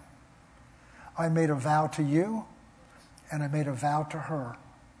that. I made a vow to you, and I made a vow to her.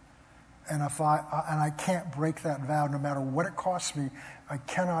 And I can't break that vow no matter what it costs me. I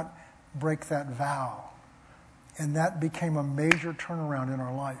cannot break that vow. And that became a major turnaround in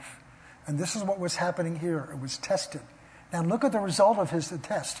our life. And this is what was happening here. It was tested. Now look at the result of his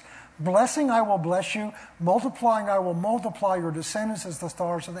test. Blessing, I will bless you. Multiplying, I will multiply your descendants as the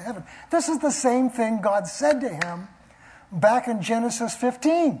stars of the heaven. This is the same thing God said to him back in Genesis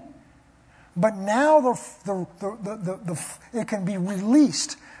 15. But now it can be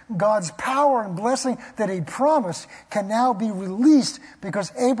released. God's power and blessing that he promised can now be released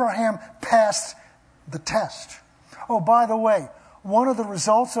because Abraham passed the test. Oh, by the way, one of the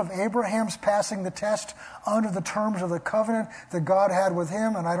results of Abraham's passing the test under the terms of the covenant that God had with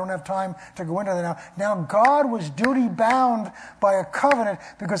him, and I don't have time to go into that now. Now, God was duty bound by a covenant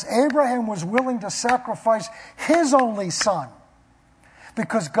because Abraham was willing to sacrifice his only son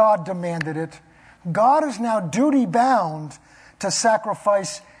because God demanded it. God is now duty bound to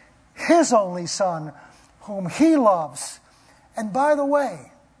sacrifice his only son, whom he loves. And by the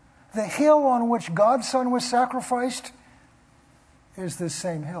way, the hill on which God's son was sacrificed is this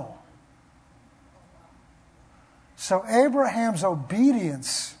same hill. So Abraham's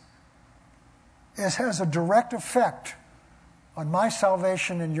obedience has a direct effect on my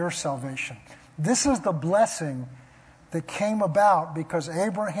salvation and your salvation. This is the blessing that came about because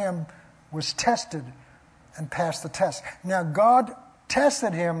Abraham was tested and passed the test. Now, God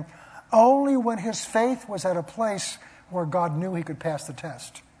tested him only when his faith was at a place where God knew he could pass the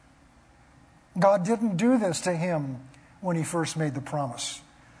test. God didn't do this to him when he first made the promise.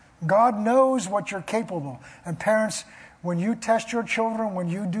 God knows what you're capable of. And parents, when you test your children, when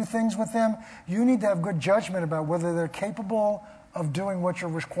you do things with them, you need to have good judgment about whether they're capable of doing what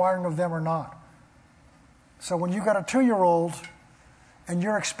you're requiring of them or not. So when you've got a 2-year-old and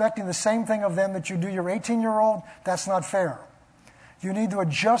you're expecting the same thing of them that you do your 18-year-old, that's not fair. You need to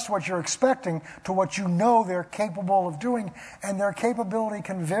adjust what you're expecting to what you know they're capable of doing, and their capability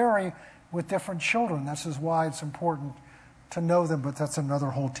can vary with different children. This is why it's important to know them, but that's another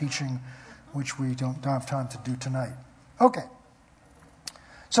whole teaching which we don't have time to do tonight. Okay,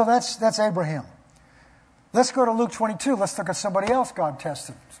 so that's Abraham. Let's go to Luke 22. Let's look at somebody else God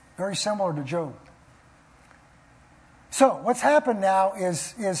tested. Very similar to Job. So what's happened now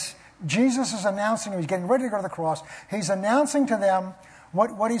is Jesus is announcing, he's getting ready to go to the cross. He's announcing to them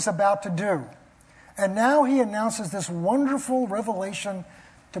what he's about to do. And now he announces this wonderful revelation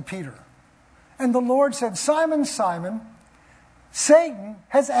to Peter. And the Lord said, Simon, Simon, Satan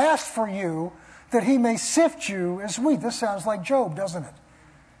has asked for you that he may sift you as wheat. This sounds like Job, doesn't it?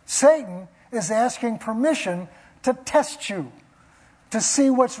 Satan is asking permission to test you, to see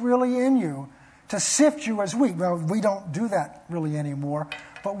what's really in you, to sift you as wheat. Well, we don't do that really anymore.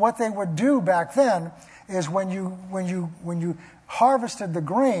 But what they would do back then is when you harvested the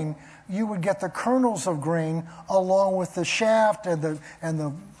grain, you would get the kernels of grain along with the shaft and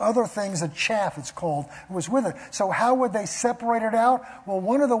the other things, the chaff it's called, was with it. So how would they separate it out? Well,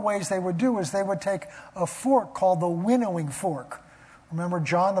 one of the ways they would do is they would take a fork called the winnowing fork. Remember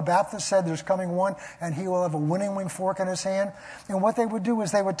John the Baptist said there's coming one and he will have a winnowing fork in his hand? And what they would do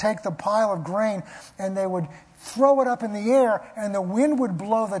is they would take the pile of grain and they would throw it up in the air and the wind would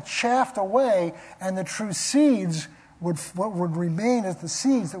blow the chaff away and the true seeds what would remain as the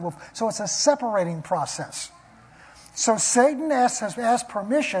seeds. So it's a separating process. So Satan has asked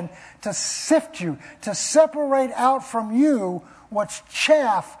permission to sift you, to separate out from you what's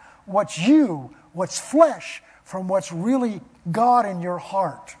chaff, what's you, what's flesh, from what's really God in your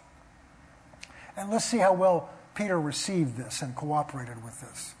heart. And let's see how well Peter received this and cooperated with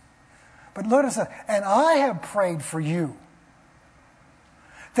this. But notice that, and I have prayed for you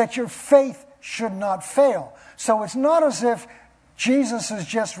that your faith should not fail. So it's not as if Jesus has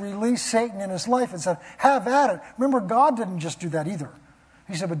just released Satan in his life and said, have at it. Remember, God didn't just do that either.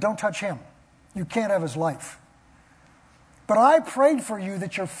 He said, but don't touch him. You can't have his life. But I prayed for you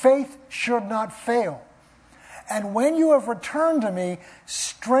that your faith should not fail. And when you have returned to me,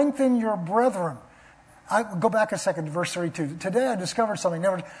 strengthen your brethren. I go back a second to verse 32. Today I discovered something.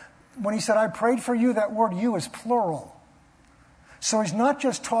 When he said, I prayed for you, that word you is plural. So he's not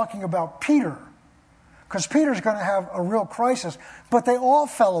just talking about Peter, because Peter's going to have a real crisis, but they all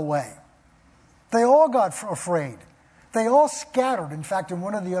fell away. They all got afraid. They all scattered. In fact, in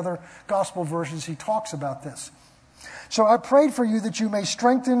one of the other gospel versions, he talks about this. So I prayed for you that you may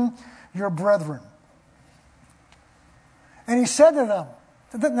strengthen your brethren. And he said to them,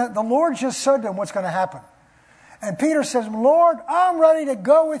 the Lord just said to them what's going to happen. And Peter says, Lord, I'm ready to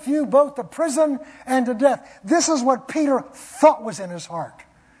go with you both to prison and to death. This is what Peter thought was in his heart.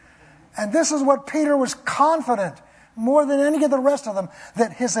 And this is what Peter was confident, more than any of the rest of them,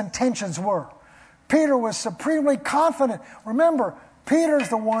 that his intentions were. Peter was supremely confident. Remember, Peter's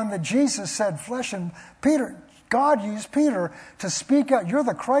the one that Jesus said, God used Peter to speak out, you're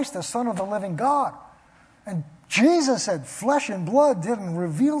the Christ, the Son of the living God. And Jesus said, flesh and blood didn't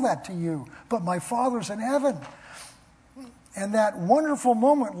reveal that to you, but my Father's in heaven. And that wonderful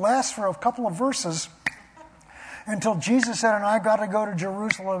moment lasts for a couple of verses until Jesus said, and I got to go to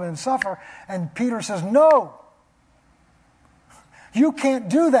Jerusalem and suffer. And Peter says, no, you can't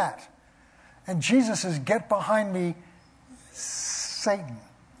do that. And Jesus says, get behind me, Satan.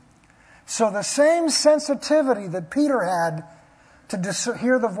 So the same sensitivity that Peter had to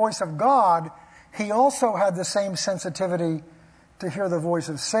hear the voice of God, he also had the same sensitivity to hear the voice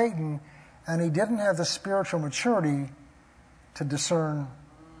of Satan, and he didn't have the spiritual maturity to discern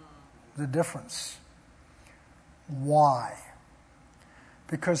the difference. Why?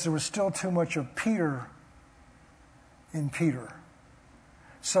 Because there was still too much of Peter in Peter.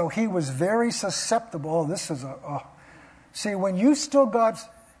 So he was very susceptible. Oh, this is see, when you still got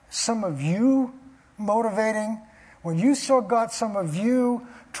some of you motivating, when you still got some of you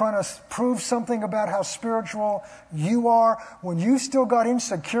trying to prove something about how spiritual you are, when you still got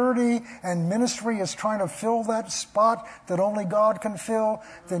insecurity and ministry is trying to fill that spot that only God can fill,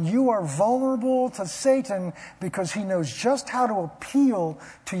 then you are vulnerable to Satan because he knows just how to appeal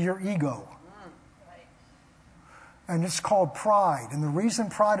to your ego. And it's called pride. And the reason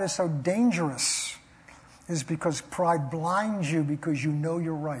pride is so dangerous is because pride blinds you because you know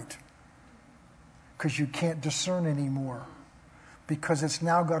you're right. Because you can't discern anymore. Because it's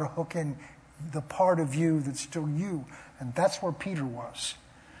now got to hook in the part of you that's still you. And that's where Peter was.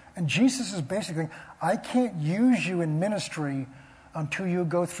 And Jesus is basically, I can't use you in ministry until you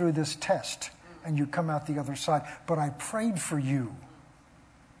go through this test and you come out the other side. But I prayed for you.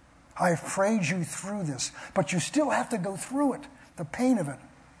 I prayed you through this. But you still have to go through it, the pain of it.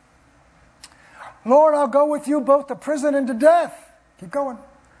 Lord, I'll go with you both to prison and to death. Keep going.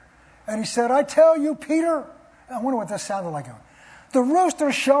 And he said, I tell you, Peter, I wonder what this sounded like. The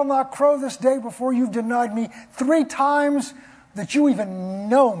rooster shall not crow this day before you've denied me 3 times that you even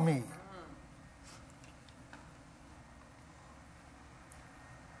know me.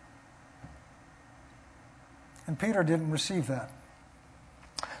 And Peter didn't receive that.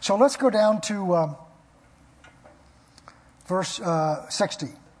 So let's go down to verse 60.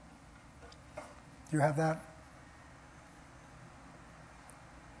 Do you have that?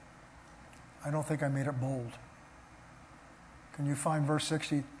 I don't think I made it bold. Can you find verse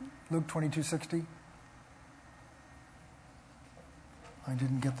 60? Luke 22:60? I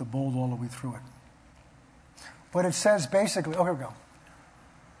didn't get the bold all the way through it. But it says basically, oh, here we go.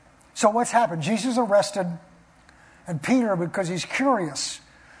 So what's happened? Jesus is arrested, and Peter, because he's curious,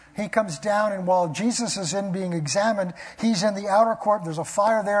 he comes down, and while Jesus is in being examined, he's in the outer court. There's a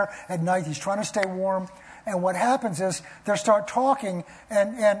fire there at night. He's trying to stay warm. And what happens is they start talking,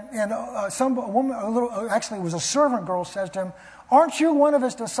 and a woman, actually it was a servant girl, says to him, aren't you one of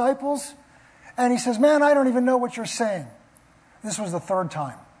his disciples? And he says, man, I don't even know what you're saying. This was the 3rd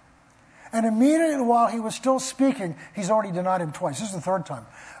time. And immediately while he was still speaking, he's already denied him twice. This is the 3rd time.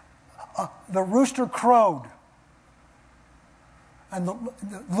 The rooster crowed. And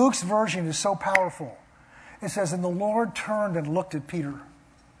Luke's version is so powerful. It says, and the Lord turned and looked at Peter.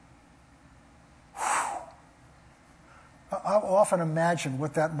 I often imagine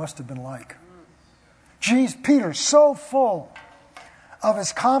what that must have been like. Geez, Peter's so full of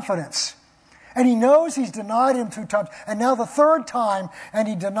his confidence. And he knows he's denied him 2 times. And now the 3rd time, and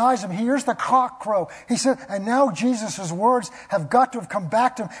he denies him. He hears the cock crow. He said, and now Jesus' words have got to have come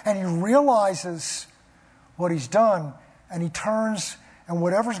back to him. And he realizes what he's done. And he turns, and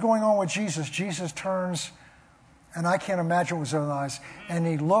whatever's going on with Jesus, Jesus turns, and I can't imagine what was in his eyes. And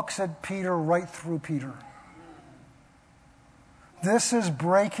he looks at Peter right through Peter. This is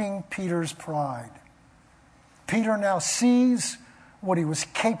breaking Peter's pride. Peter now sees what he was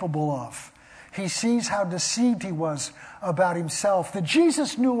capable of. He sees how deceived he was about himself, that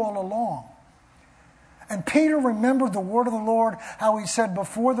Jesus knew all along. And Peter remembered the word of the Lord, how he said,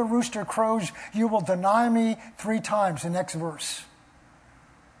 before the rooster crows, you will deny me 3 times, the next verse.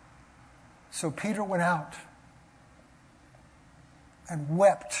 So Peter went out and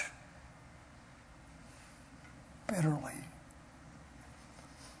wept bitterly.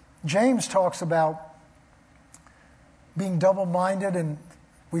 James talks about being double-minded, and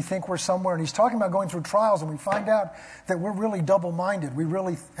we think we're somewhere, and he's talking about going through trials, and we find out that we're really double-minded. We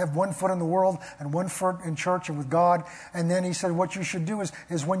really have one foot in the world and one foot in church and with God. And then he said what you should do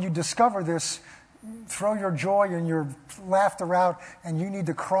is when you discover this, throw your joy and your laughter out, and you need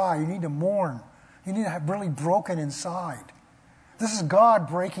to cry, you need to mourn. You need to have really broken inside. This is God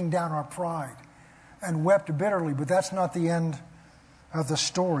breaking down our pride, and wept bitterly, but that's not the end of the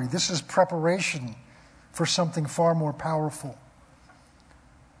story. This is preparation for something far more powerful.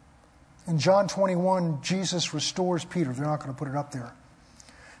 In John 21, Jesus restores Peter. They're not going to put it up there.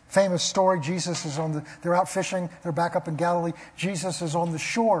 Famous story, Jesus is they're out fishing, they're back up in Galilee. Jesus is on the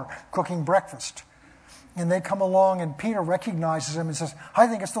shore cooking breakfast. And they come along, and Peter recognizes him and says, I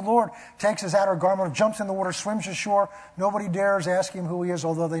think it's the Lord. Takes his outer garment, jumps in the water, swims ashore. Nobody dares ask him who he is,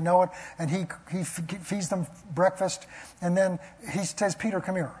 although they know it. And he feeds them breakfast. And then he says, Peter,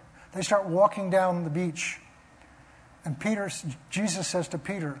 come here. They start walking down the beach. And Jesus says to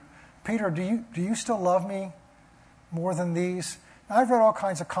Peter, Peter, do you still love me more than these? Now, I've read all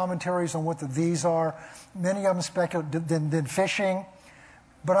kinds of commentaries on what the these are. Many of them speculate than fishing.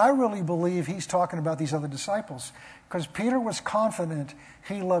 But I really believe he's talking about these other disciples, because Peter was confident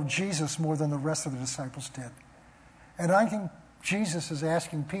he loved Jesus more than the rest of the disciples did. And I think Jesus is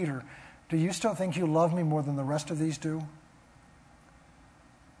asking Peter, do you still think you love me more than the rest of these do?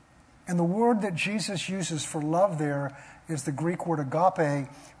 And the word that Jesus uses for love there is the Greek word agape,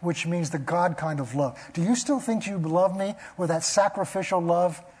 which means the God kind of love. Do you still think you love me with that sacrificial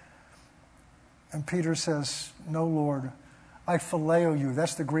love? And Peter says, no, Lord, I phileo you.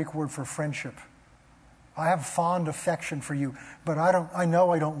 That's the Greek word for friendship. I have fond affection for you, but I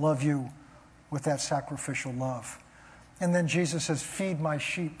know I don't love you with that sacrificial love. And then Jesus says, feed my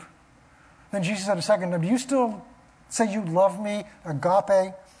sheep. Then Jesus said a second time, do you still say you love me,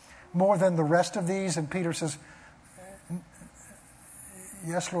 agape, more than the rest of these? And Peter says,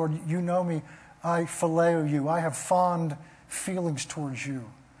 yes, Lord, you know me. I phileo you. I have fond feelings towards you.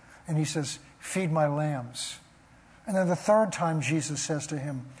 And he says, feed my lambs. And then the third time Jesus says to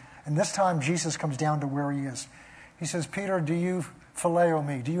him, and this time Jesus comes down to where he is. He says, Peter, do you phileo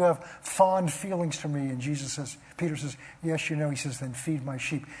me? Do you have fond feelings to me? And Peter says, yes, you know. He says, then feed my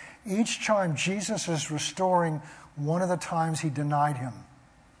sheep. Each time Jesus is restoring one of the times he denied him.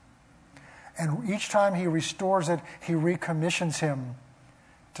 And each time he restores it, he recommissions him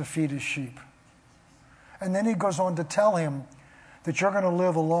to feed his sheep. And then he goes on to tell him that you're going to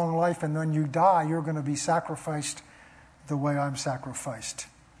live a long life, and when you die, you're going to be sacrificed the way I'm sacrificed.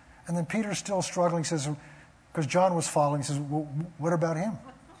 And then Peter's still struggling, says, because John was following, he says, well, what about him?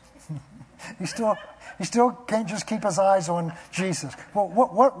 He still can't just keep his eyes on Jesus. Well,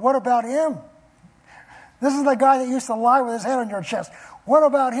 what about him? This is the guy that used to lie with his head on your chest. What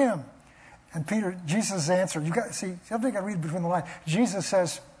about him? And Jesus' answer, something I read between the lines. Jesus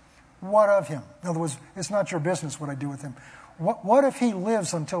says, what of him? In other words, it's not your business what I do with him. What if he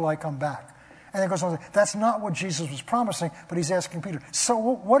lives until I come back? And it goes on. That's not what Jesus was promising, but he's asking Peter, so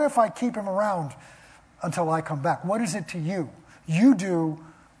what if I keep him around until I come back? What is it to you? You do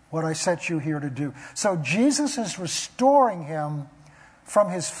what I set you here to do. So Jesus is restoring him from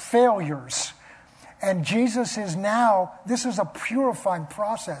his failures. And Jesus is now, this is a purifying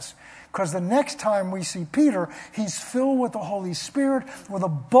process. Because the next time we see Peter, he's filled with the Holy Spirit, with a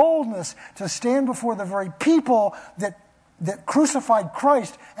boldness to stand before the very people that crucified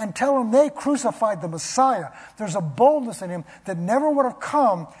Christ and tell them they crucified the Messiah. There's a boldness in him that never would have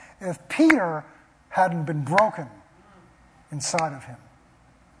come if Peter hadn't been broken inside of him.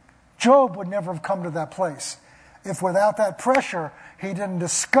 Job would never have come to that place if without that pressure he didn't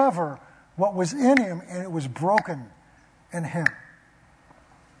discover what was in him and it was broken in him.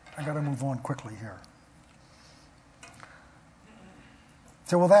 I got to move on quickly here.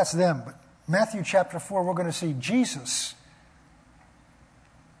 So, well, that's them. But Matthew chapter 4, we're going to see Jesus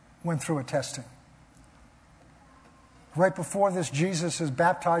went through a testing. Right before this, Jesus is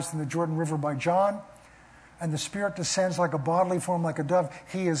baptized in the Jordan River by John, and the Spirit descends like a bodily form, like a dove.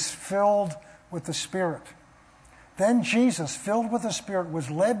 He is filled with the Spirit. Then Jesus, filled with the Spirit, was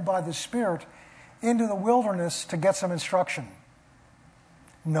led by the Spirit into the wilderness to get some instruction.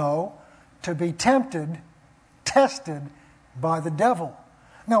 No, to be tempted, tested by the devil.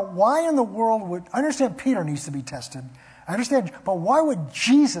 Now, why in the world would... I understand Peter needs to be tested. I understand, but why would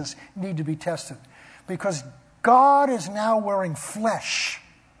Jesus need to be tested? Because God is now wearing flesh.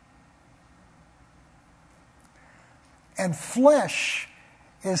 And flesh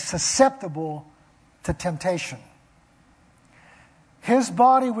is susceptible to temptation. His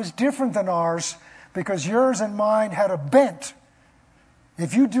body was different than ours because yours and mine had a bent.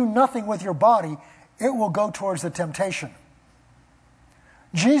 If you do nothing with your body, it will go towards the temptation.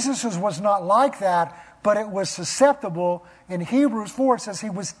 Jesus' was not like that, but it was susceptible. In Hebrews 4, it says he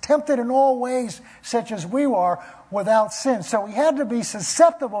was tempted in all ways such as we are without sin. So he had to be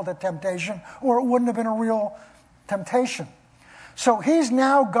susceptible to temptation or it wouldn't have been a real temptation. So he's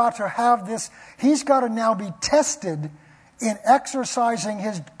now got to have this, he's got to now be tested in exercising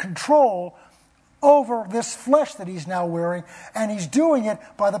his control over this flesh that he's now wearing, and he's doing it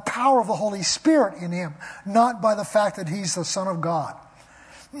by the power of the Holy Spirit in him, not by the fact that he's the Son of God.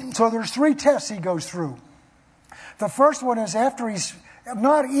 So there's 3 tests he goes through. The first one is after he's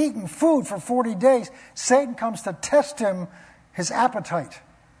not eaten food for 40 days, Satan comes to test him, his appetite,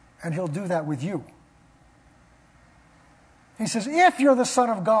 and he'll do that with you. He says, if you're the Son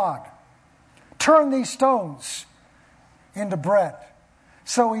of God, turn these stones into bread.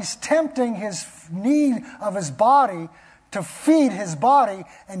 So he's tempting his need of his body to feed his body,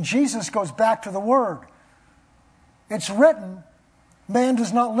 and Jesus goes back to the Word. It's written, man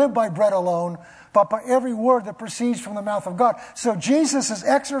does not live by bread alone, but by every word that proceeds from the mouth of God. So Jesus is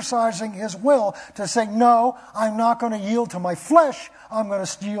exercising his will to say, no, I'm not going to yield to my flesh. I'm going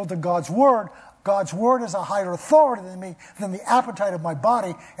to yield to God's Word. God's Word is a higher authority than me, than the appetite of my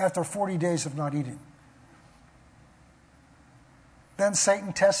body after 40 days of not eating. Then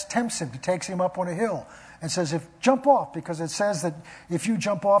Satan tempts him, takes him up on a hill and says, jump off, because it says that if you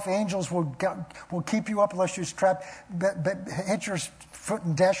jump off, angels will keep you up unless you hit your foot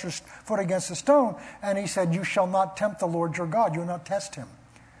and dash your foot against a stone. And he said, you shall not tempt the Lord your God. You will not test him.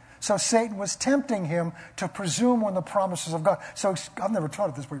 So Satan was tempting him to presume on the promises of God. So I've never taught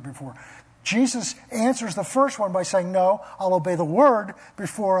it this way before. Jesus answers the first one by saying, no, I'll obey the Word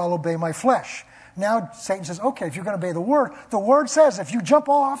before I'll obey my flesh. Now Satan says, okay, if you're going to obey the Word says if you jump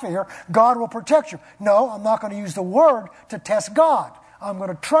off of here, God will protect you. No, I'm not going to use the Word to test God. I'm going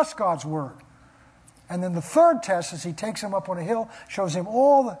to trust God's Word. And then the third test is he takes him up on a hill, shows him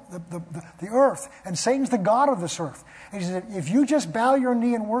all the earth. And Satan's the God of this earth. And he says, if you just bow your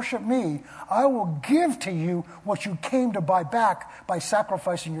knee and worship me, I will give to you what you came to buy back by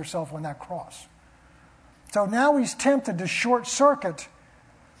sacrificing yourself on that cross. So now he's tempted to short circuit.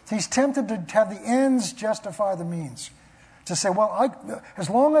 He's tempted to have the ends justify the means. To say, well, as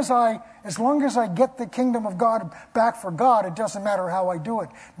long as I get the kingdom of God back for God, it doesn't matter how I do it.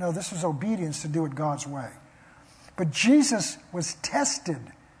 No, this was obedience to do it God's way. But Jesus was tested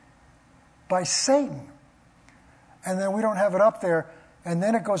by Satan. And then we don't have it up there. And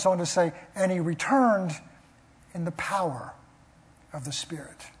then it goes on to say, and he returned in the power of the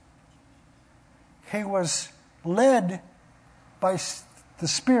Spirit. He was led by the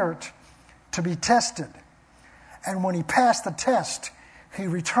Spirit to be tested. And when he passed the test, he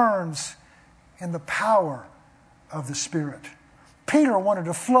returns in the power of the Spirit. Peter wanted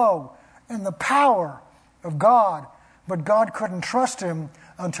to flow in the power of God, but God couldn't trust him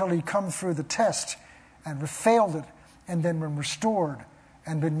until he'd come through the test and failed it and then been restored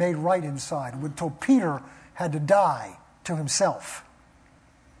and been made right inside, until Peter had to die to himself.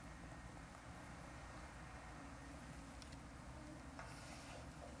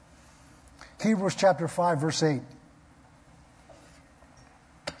 Hebrews chapter 5, verse 8.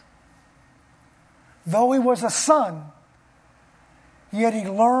 Though he was a son, yet he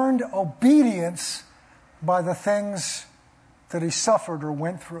learned obedience by the things that he suffered or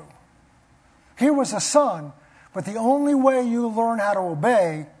went through. He was a son, but the only way you learn how to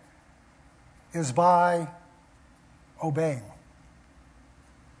obey is by obeying.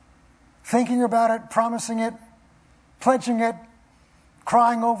 Thinking about it, promising it, pledging it,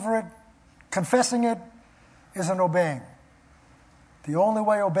 crying over it, confessing it isn't obeying. The only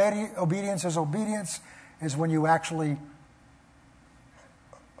way obedience is when you actually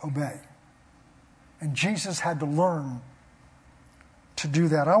obey. And Jesus had to learn to do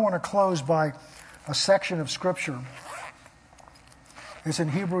that. I want to close by a section of Scripture. It's in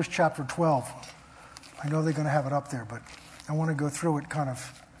Hebrews chapter 12. I know they're going to have it up there, but I want to go through it kind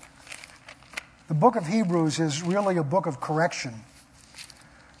of. The book of Hebrews is really a book of correction,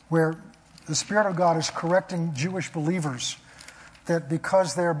 where the Spirit of God is correcting Jewish believers that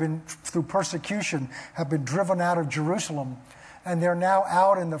because they have been, through persecution, have been driven out of Jerusalem, and they're now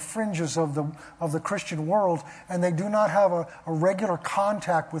out in the fringes of the Christian world, and they do not have a regular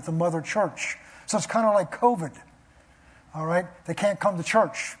contact with the mother church. So it's kind of like COVID, all right? They can't come to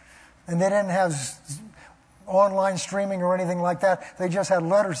church, and they didn't have online streaming or anything like that. They just had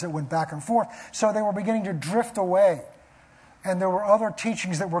letters that went back and forth. So they were beginning to drift away, and there were other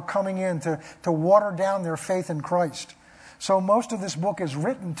teachings that were coming in to water down their faith in Christ. So most of this book is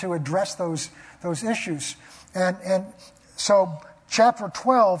written to address those issues. And so chapter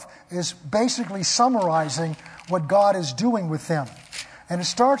 12 is basically summarizing what God is doing with them. And it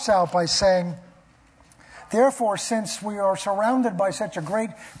starts out by saying, therefore, since we are surrounded by such a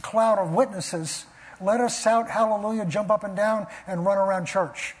great cloud of witnesses, let us shout hallelujah, jump up and down, and run around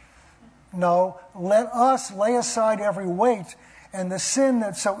church. No, let us lay aside every weight and the sin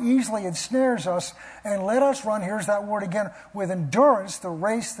that so easily ensnares us, and let us run, here's that word again, with endurance the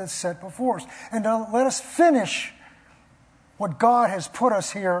race that's set before us. And let us finish what God has put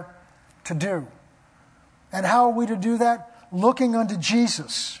us here to do. And how are we to do that? Looking unto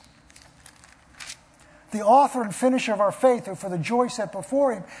Jesus, the author and finisher of our faith, who for the joy set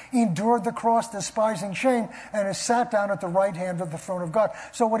before him endured the cross, despising shame, and has sat down at the right hand of the throne of God.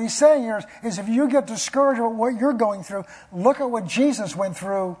 So what he's saying here is if you get discouraged about what you're going through, look at what Jesus went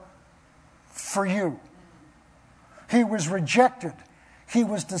through for you. He was rejected. He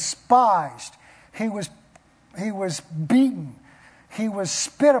was despised. He was beaten. He was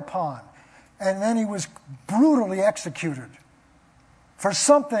spit upon. And then he was brutally executed for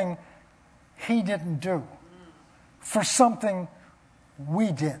something he didn't do, for something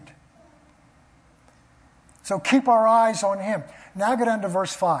we did. So keep our eyes on him. Now get on to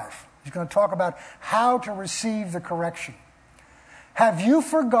verse 5. He's going to talk about how to receive the correction. Have you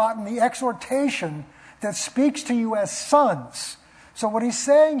forgotten the exhortation that speaks to you as sons? So what he's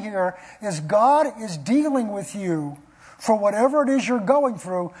saying here is God is dealing with you for whatever it is you're going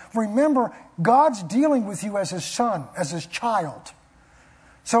through. Remember, God's dealing with you as his son, as his child.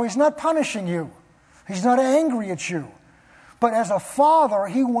 So he's not punishing you. He's not angry at you. But as a father,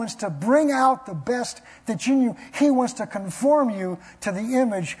 he wants to bring out the best that's in you. He wants to conform you to the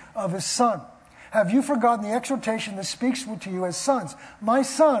image of his son. Have you forgotten the exhortation that speaks to you as sons? My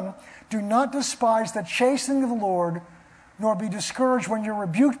son, do not despise the chastening of the Lord, nor be discouraged when you're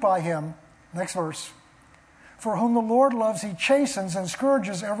rebuked by him. Next verse. For whom the Lord loves, he chastens and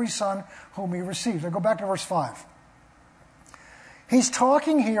scourges every son whom he receives. Now go back to verse 5. He's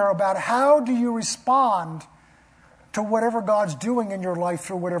talking here about how do you respond to whatever God's doing in your life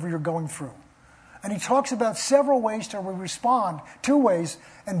through whatever you're going through. And he talks about several ways to respond, 2 ways,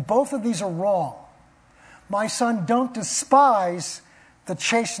 and both of these are wrong. My son, don't despise the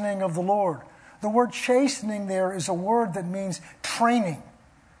chastening of the Lord. The word chastening there is a word that means training,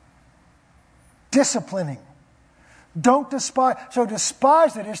 disciplining. Don't despise. So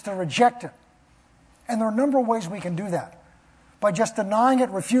despise it is to reject it. And there are a number of ways we can do that. By just denying it,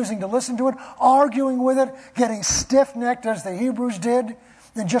 refusing to listen to it, arguing with it, getting stiff-necked as the Hebrews did,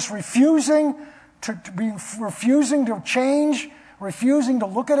 and just refusing to change, refusing to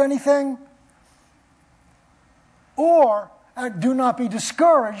look at anything. Or do not be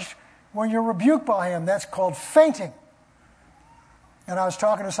discouraged when you're rebuked by him. That's called fainting. And I was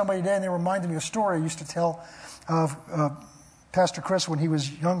talking to somebody today, and they reminded me of a story I used to tell of Pastor Chris, when he was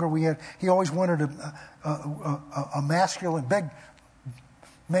younger. He always wanted a masculine, big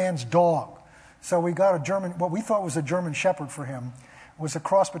man's dog. So we got what we thought was a German Shepherd for him. It was a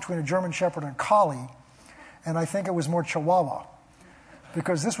cross between a German Shepherd and a Collie, and I think it was more Chihuahua,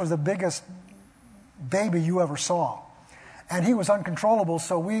 because this was the biggest baby you ever saw. And he was uncontrollable,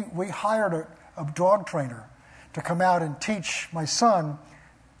 so we hired a dog trainer to come out and teach my son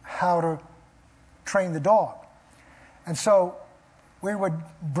how to train the dog. And so we would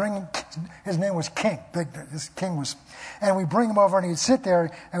bring, his name was King, this King was, and we'd bring him over and he'd sit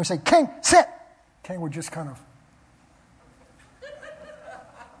there and we'd say, King, sit! King would just kind of,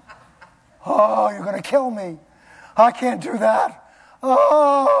 oh, you're going to kill me. I can't do that.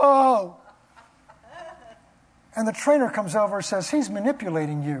 Oh! And the trainer comes over and says, he's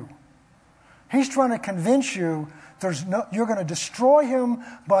manipulating you. He's trying to convince you you're going to destroy him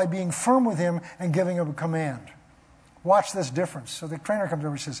by being firm with him and giving him a command. Watch this difference. So the trainer comes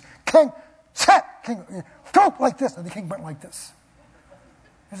over and says, King, sit! King, go like this. And the king went like this.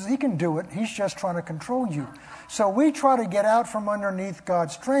 He says, he can do it. He's just trying to control you. So we try to get out from underneath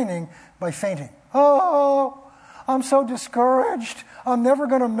God's training by fainting. Oh, I'm so discouraged. I'm never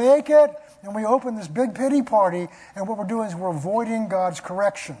going to make it. And we open this big pity party, and what we're doing is we're avoiding God's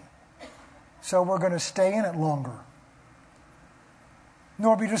correction. So we're going to stay in it longer.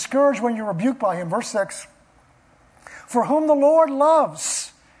 Nor be discouraged when you're rebuked by him. Verse 6. For whom the Lord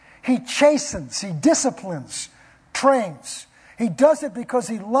loves, He chastens, He disciplines, trains. He does it because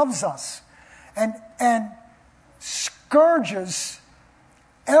He loves us and scourges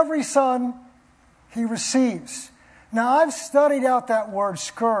every son He receives. Now, I've studied out that word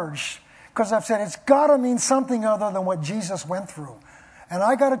scourge because I've said it's got to mean something other than what Jesus went through. And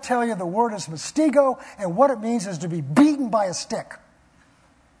I got to tell you, the word is mastigo, and what it means is to be beaten by a stick.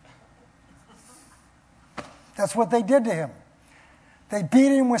 That's what they did to Him. They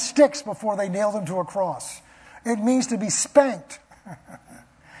beat Him with sticks before they nailed Him to a cross. It means to be spanked.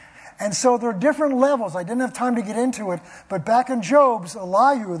 And so there are different levels. I didn't have time to get into it, but back in Job's,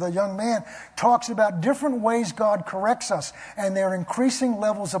 Elihu, the young man, talks about different ways God corrects us, and there are increasing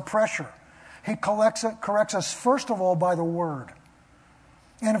levels of pressure. He corrects us, first of all, by the Word.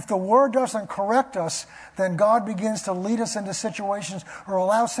 And if the Word doesn't correct us, then God begins to lead us into situations or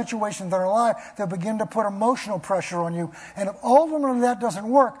allow situations in our life that begin to put emotional pressure on you. And if ultimately that doesn't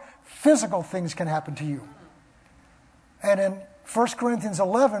work, physical things can happen to you. And in 1 Corinthians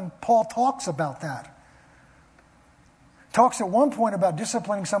 11, Paul talks about that. Talks at one point about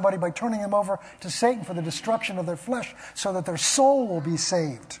disciplining somebody by turning them over to Satan for the destruction of their flesh so that their soul will be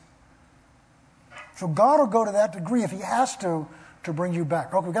saved. So God will go to that degree if He has to bring you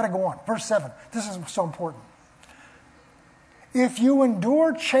back. Okay, we've got to go on. Verse 7. This is so important. If you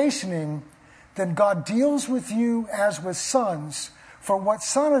endure chastening, then God deals with you as with sons. For what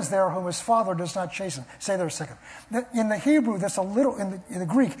son is there whom his father does not chasten? Stay there a second. In the Hebrew, that's a little, in the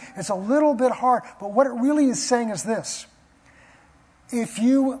Greek, it's a little bit hard, but what it really is saying is this. If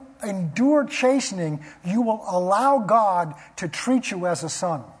you endure chastening, you will allow God to treat you as a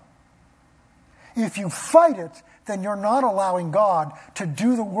son. If you fight it, then you're not allowing God to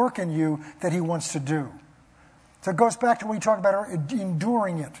do the work in you that He wants to do. So it goes back to what we talked about,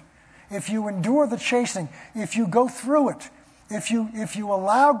 enduring it. If you endure the chastening, if you go through it, if you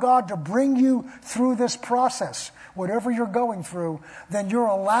allow God to bring you through this process, whatever you're going through, then you're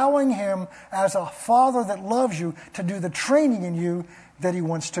allowing Him as a Father that loves you to do the training in you that He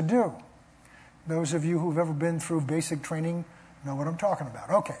wants to do. Those of you who've ever been through basic training know what I'm talking about.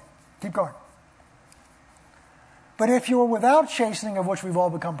 Okay, keep going. But if you are without chastening, of which we've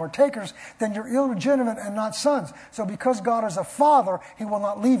all become partakers, then you're illegitimate and not sons. So because God is a Father, He will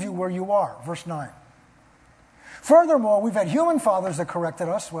not leave you where you are. Verse 9. Furthermore, we've had human fathers that corrected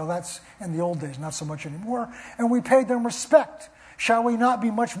us. Well, that's in the old days, not so much anymore. And we paid them respect. Shall we not be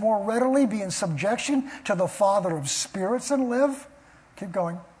much more readily be in subjection to the Father of spirits and live? Keep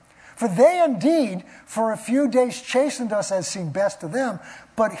going. For they indeed for a few days chastened us as seemed best to them.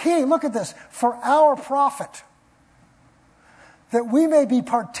 But He, look at this, for our profit, that we may be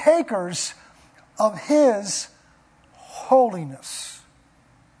partakers of His holiness.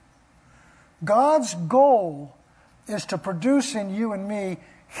 God's goal is to produce in you and me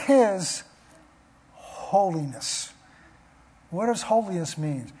His holiness. What does holiness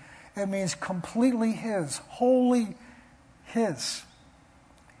mean? It means completely His, wholly His.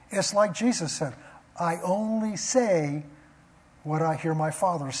 It's like Jesus said, I only say what I hear my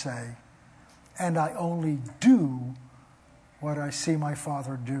Father say, and I only do what I see my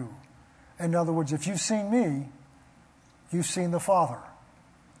Father do. In other words, if you've seen me, you've seen the Father.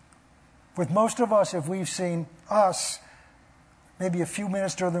 With most of us, if we've seen us, maybe a few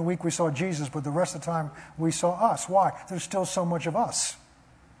minutes during the week we saw Jesus, but the rest of the time we saw us. Why? There's still so much of us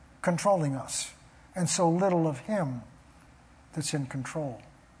controlling us, and so little of Him that's in control.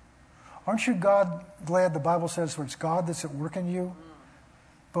 Aren't you glad the Bible says it's God that's at work in you,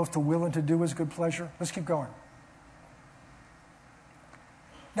 both to will and to do His good pleasure? Let's keep going.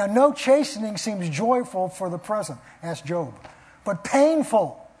 Now, no chastening seems joyful for the present, asked Job, but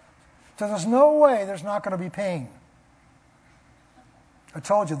painful. So there's no way there's not going to be pain. I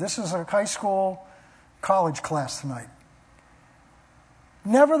told you, this is a high school, college class tonight.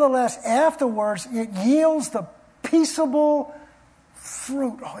 Nevertheless, afterwards, it yields the peaceable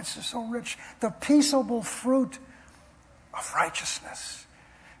fruit. Oh, it's just so rich. The peaceable fruit of righteousness.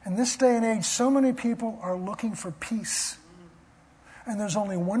 In this day and age, so many people are looking for peace. And there's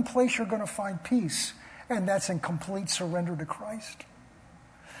only one place you're going to find peace, and that's in complete surrender to Christ.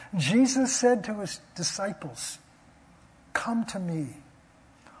 Jesus said to His disciples, "Come to me,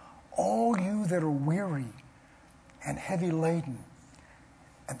 all you that are weary and heavy laden,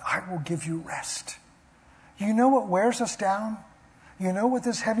 and I will give you rest." You know what wears us down? You know what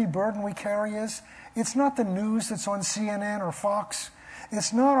this heavy burden we carry is? It's not the news that's on CNN or Fox.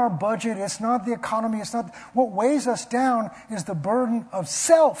 It's not our budget. It's not the economy. It's not. What weighs us down is the burden of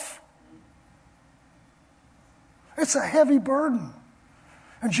self. It's a heavy burden.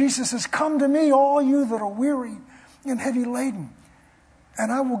 And Jesus says, "Come to me, all you that are weary and heavy laden,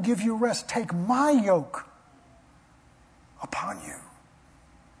 and I will give you rest. Take my yoke upon you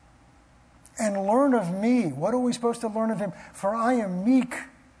and learn of me. What are we supposed to learn of him? For I am meek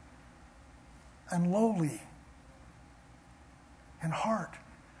and lowly in heart.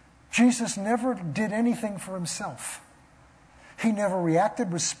 Jesus never did anything for himself. He never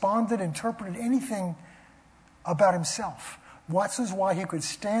reacted, responded, interpreted anything about himself. This is why he could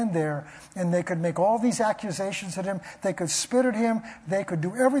stand there and they could make all these accusations at him. They could spit at him. They could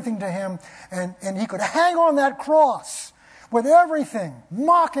do everything to him. And he could hang on that cross with everything,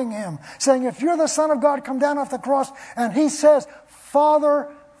 mocking him, saying, if you're the Son of God, come down off the cross. And he says, Father,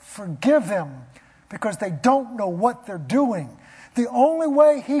 forgive them because they don't know what they're doing. The only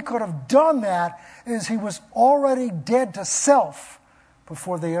way he could have done that is he was already dead to self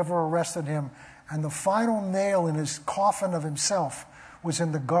before they ever arrested him. And the final nail in his coffin of himself was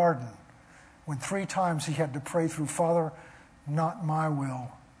in the garden when 3 times he had to pray through, Father, not my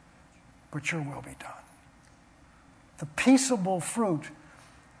will, but your will be done. The peaceable fruit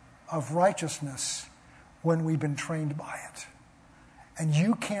of righteousness when we've been trained by it. And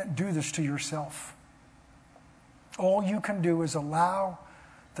you can't do this to yourself. All you can do is allow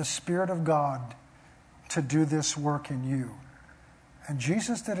the Spirit of God to do this work in you. And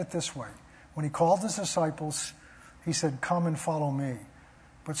Jesus did it this way. When he called his disciples, he said, come and follow me.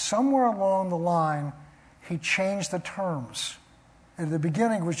 But somewhere along the line, he changed the terms. In the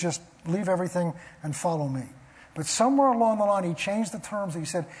beginning, it was just leave everything and follow me. But somewhere along the line, he changed the terms. He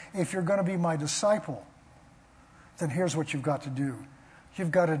said, if you're going to be my disciple, then here's what you've got to do.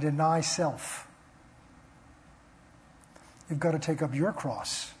 You've got to deny self. You've got to take up your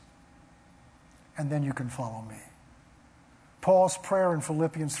cross, and then you can follow me. Paul's prayer in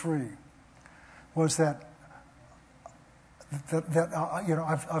Philippians 3 was that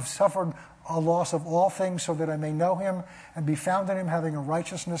I've suffered a loss of all things so that I may know him and be found in him, having a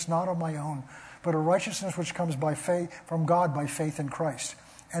righteousness not of my own, but a righteousness which comes by faith from God by faith in Christ,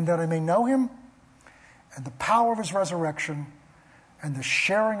 and that I may know him and the power of his resurrection and the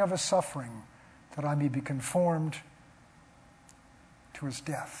sharing of his suffering, that I may be conformed to his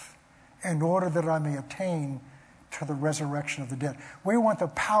death, in order that I may attain to the resurrection of the dead. We want the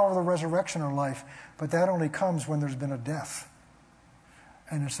power of the resurrection in our life, but that only comes when there's been a death.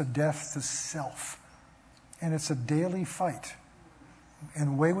 And it's a death to self. And it's a daily fight. And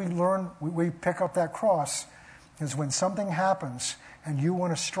the way we learn, we pick up that cross, is when something happens and you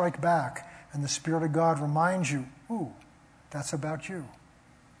want to strike back, and the Spirit of God reminds you, ooh, that's about you.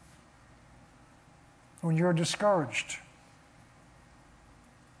 When you're discouraged,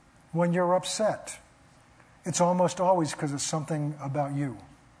 when you're upset, it's almost always because it's something about you.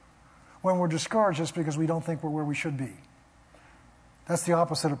 When we're discouraged, it's because we don't think we're where we should be. That's the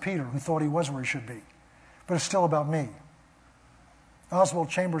opposite of Peter, who thought he was where he should be. But it's still about me. Oswald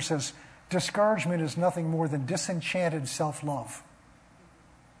Chambers says, discouragement is nothing more than disenchanted self-love.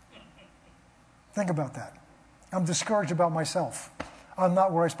 Think about that. I'm discouraged about myself. I'm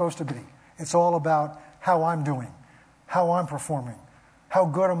not where I'm supposed to be. It's all about how I'm doing, how I'm performing, how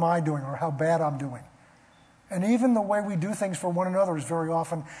good am I doing, or how bad I'm doing. And even the way we do things for one another is very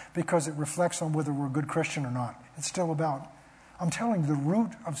often because it reflects on whether we're a good Christian or not. It's still about, I'm telling you, the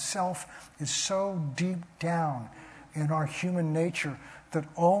root of self is so deep down in our human nature that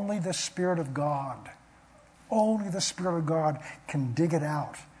only the Spirit of God can dig it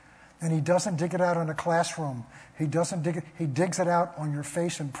out. And he doesn't dig it out in a classroom. He digs it out on your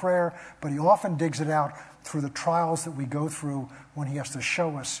face in prayer, but he often digs it out through the trials that we go through when he has to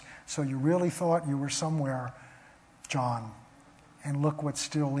show us. So you really thought you were somewhere, John, and look what's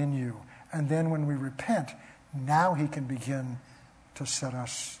still in you. And then when we repent, now he can begin to set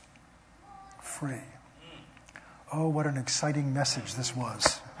us free. Oh, what an exciting message this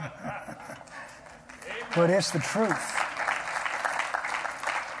was. But it's the truth.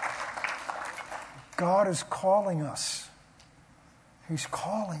 God is calling us. He's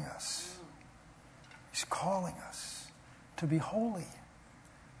calling us. He's calling us to be holy.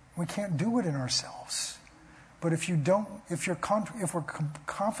 We can't do it in ourselves. But if we're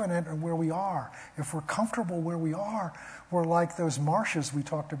confident in where we are, if we're comfortable where we are, we're like those marshes we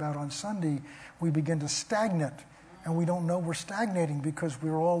talked about on Sunday. We begin to stagnate, and we don't know we're stagnating because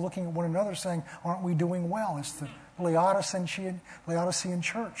we're all looking at one another saying, aren't we doing well? It's the Laodicean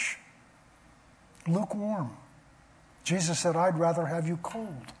church. Lukewarm. Jesus said, I'd rather have you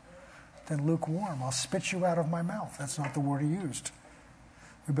cold than lukewarm. I'll spit you out of my mouth. That's not the word he used.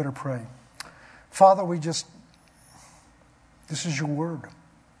 We better pray. Father, this is your word.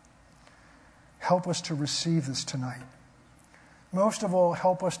 Help us to receive this tonight. Most of all,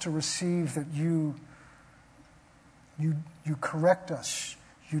 help us to receive that you You correct us.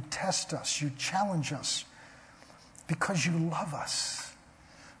 You test us. You challenge us because you love us.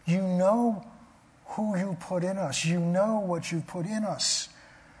 You know who you put in us. You know what you put in us.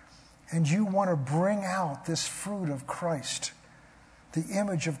 And you want to bring out this fruit of Christ, the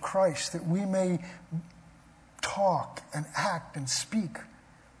image of Christ, that we may talk and act and speak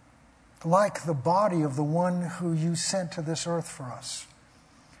like the body of the one who you sent to this earth for us.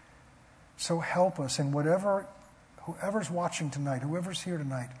 So help us in whoever's watching tonight, whoever's here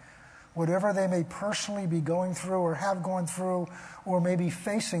tonight, whatever they may personally be going through or have gone through or may be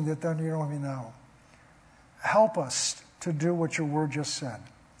facing that they don't even know. Help us to do what your word just said.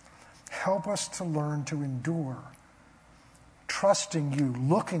 Help us to learn to endure, trusting you,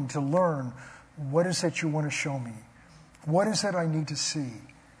 looking to learn what is it you want to show me? What is it I need to see?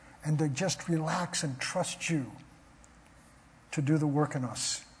 And to just relax and trust you to do the work in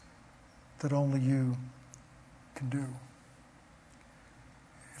us that only you can do.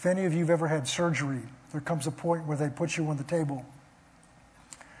 If any of you have ever had surgery, there comes a point where they put you on the table.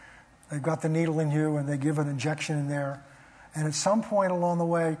 They've got the needle in you and they give an injection in there. And at some point along the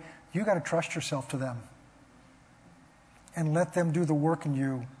way, you got to trust yourself to them and let them do the work in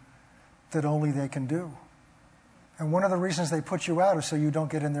you that only they can do. And one of the reasons they put you out is so you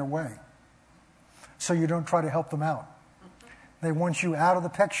don't get in their way, so you don't try to help them out. They want you out of the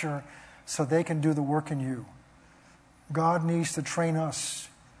picture so they can do the work in you. God needs to train us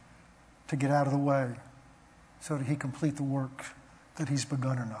to get out of the way so that he complete the work that he's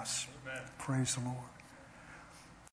begun in us. Amen. Praise the Lord.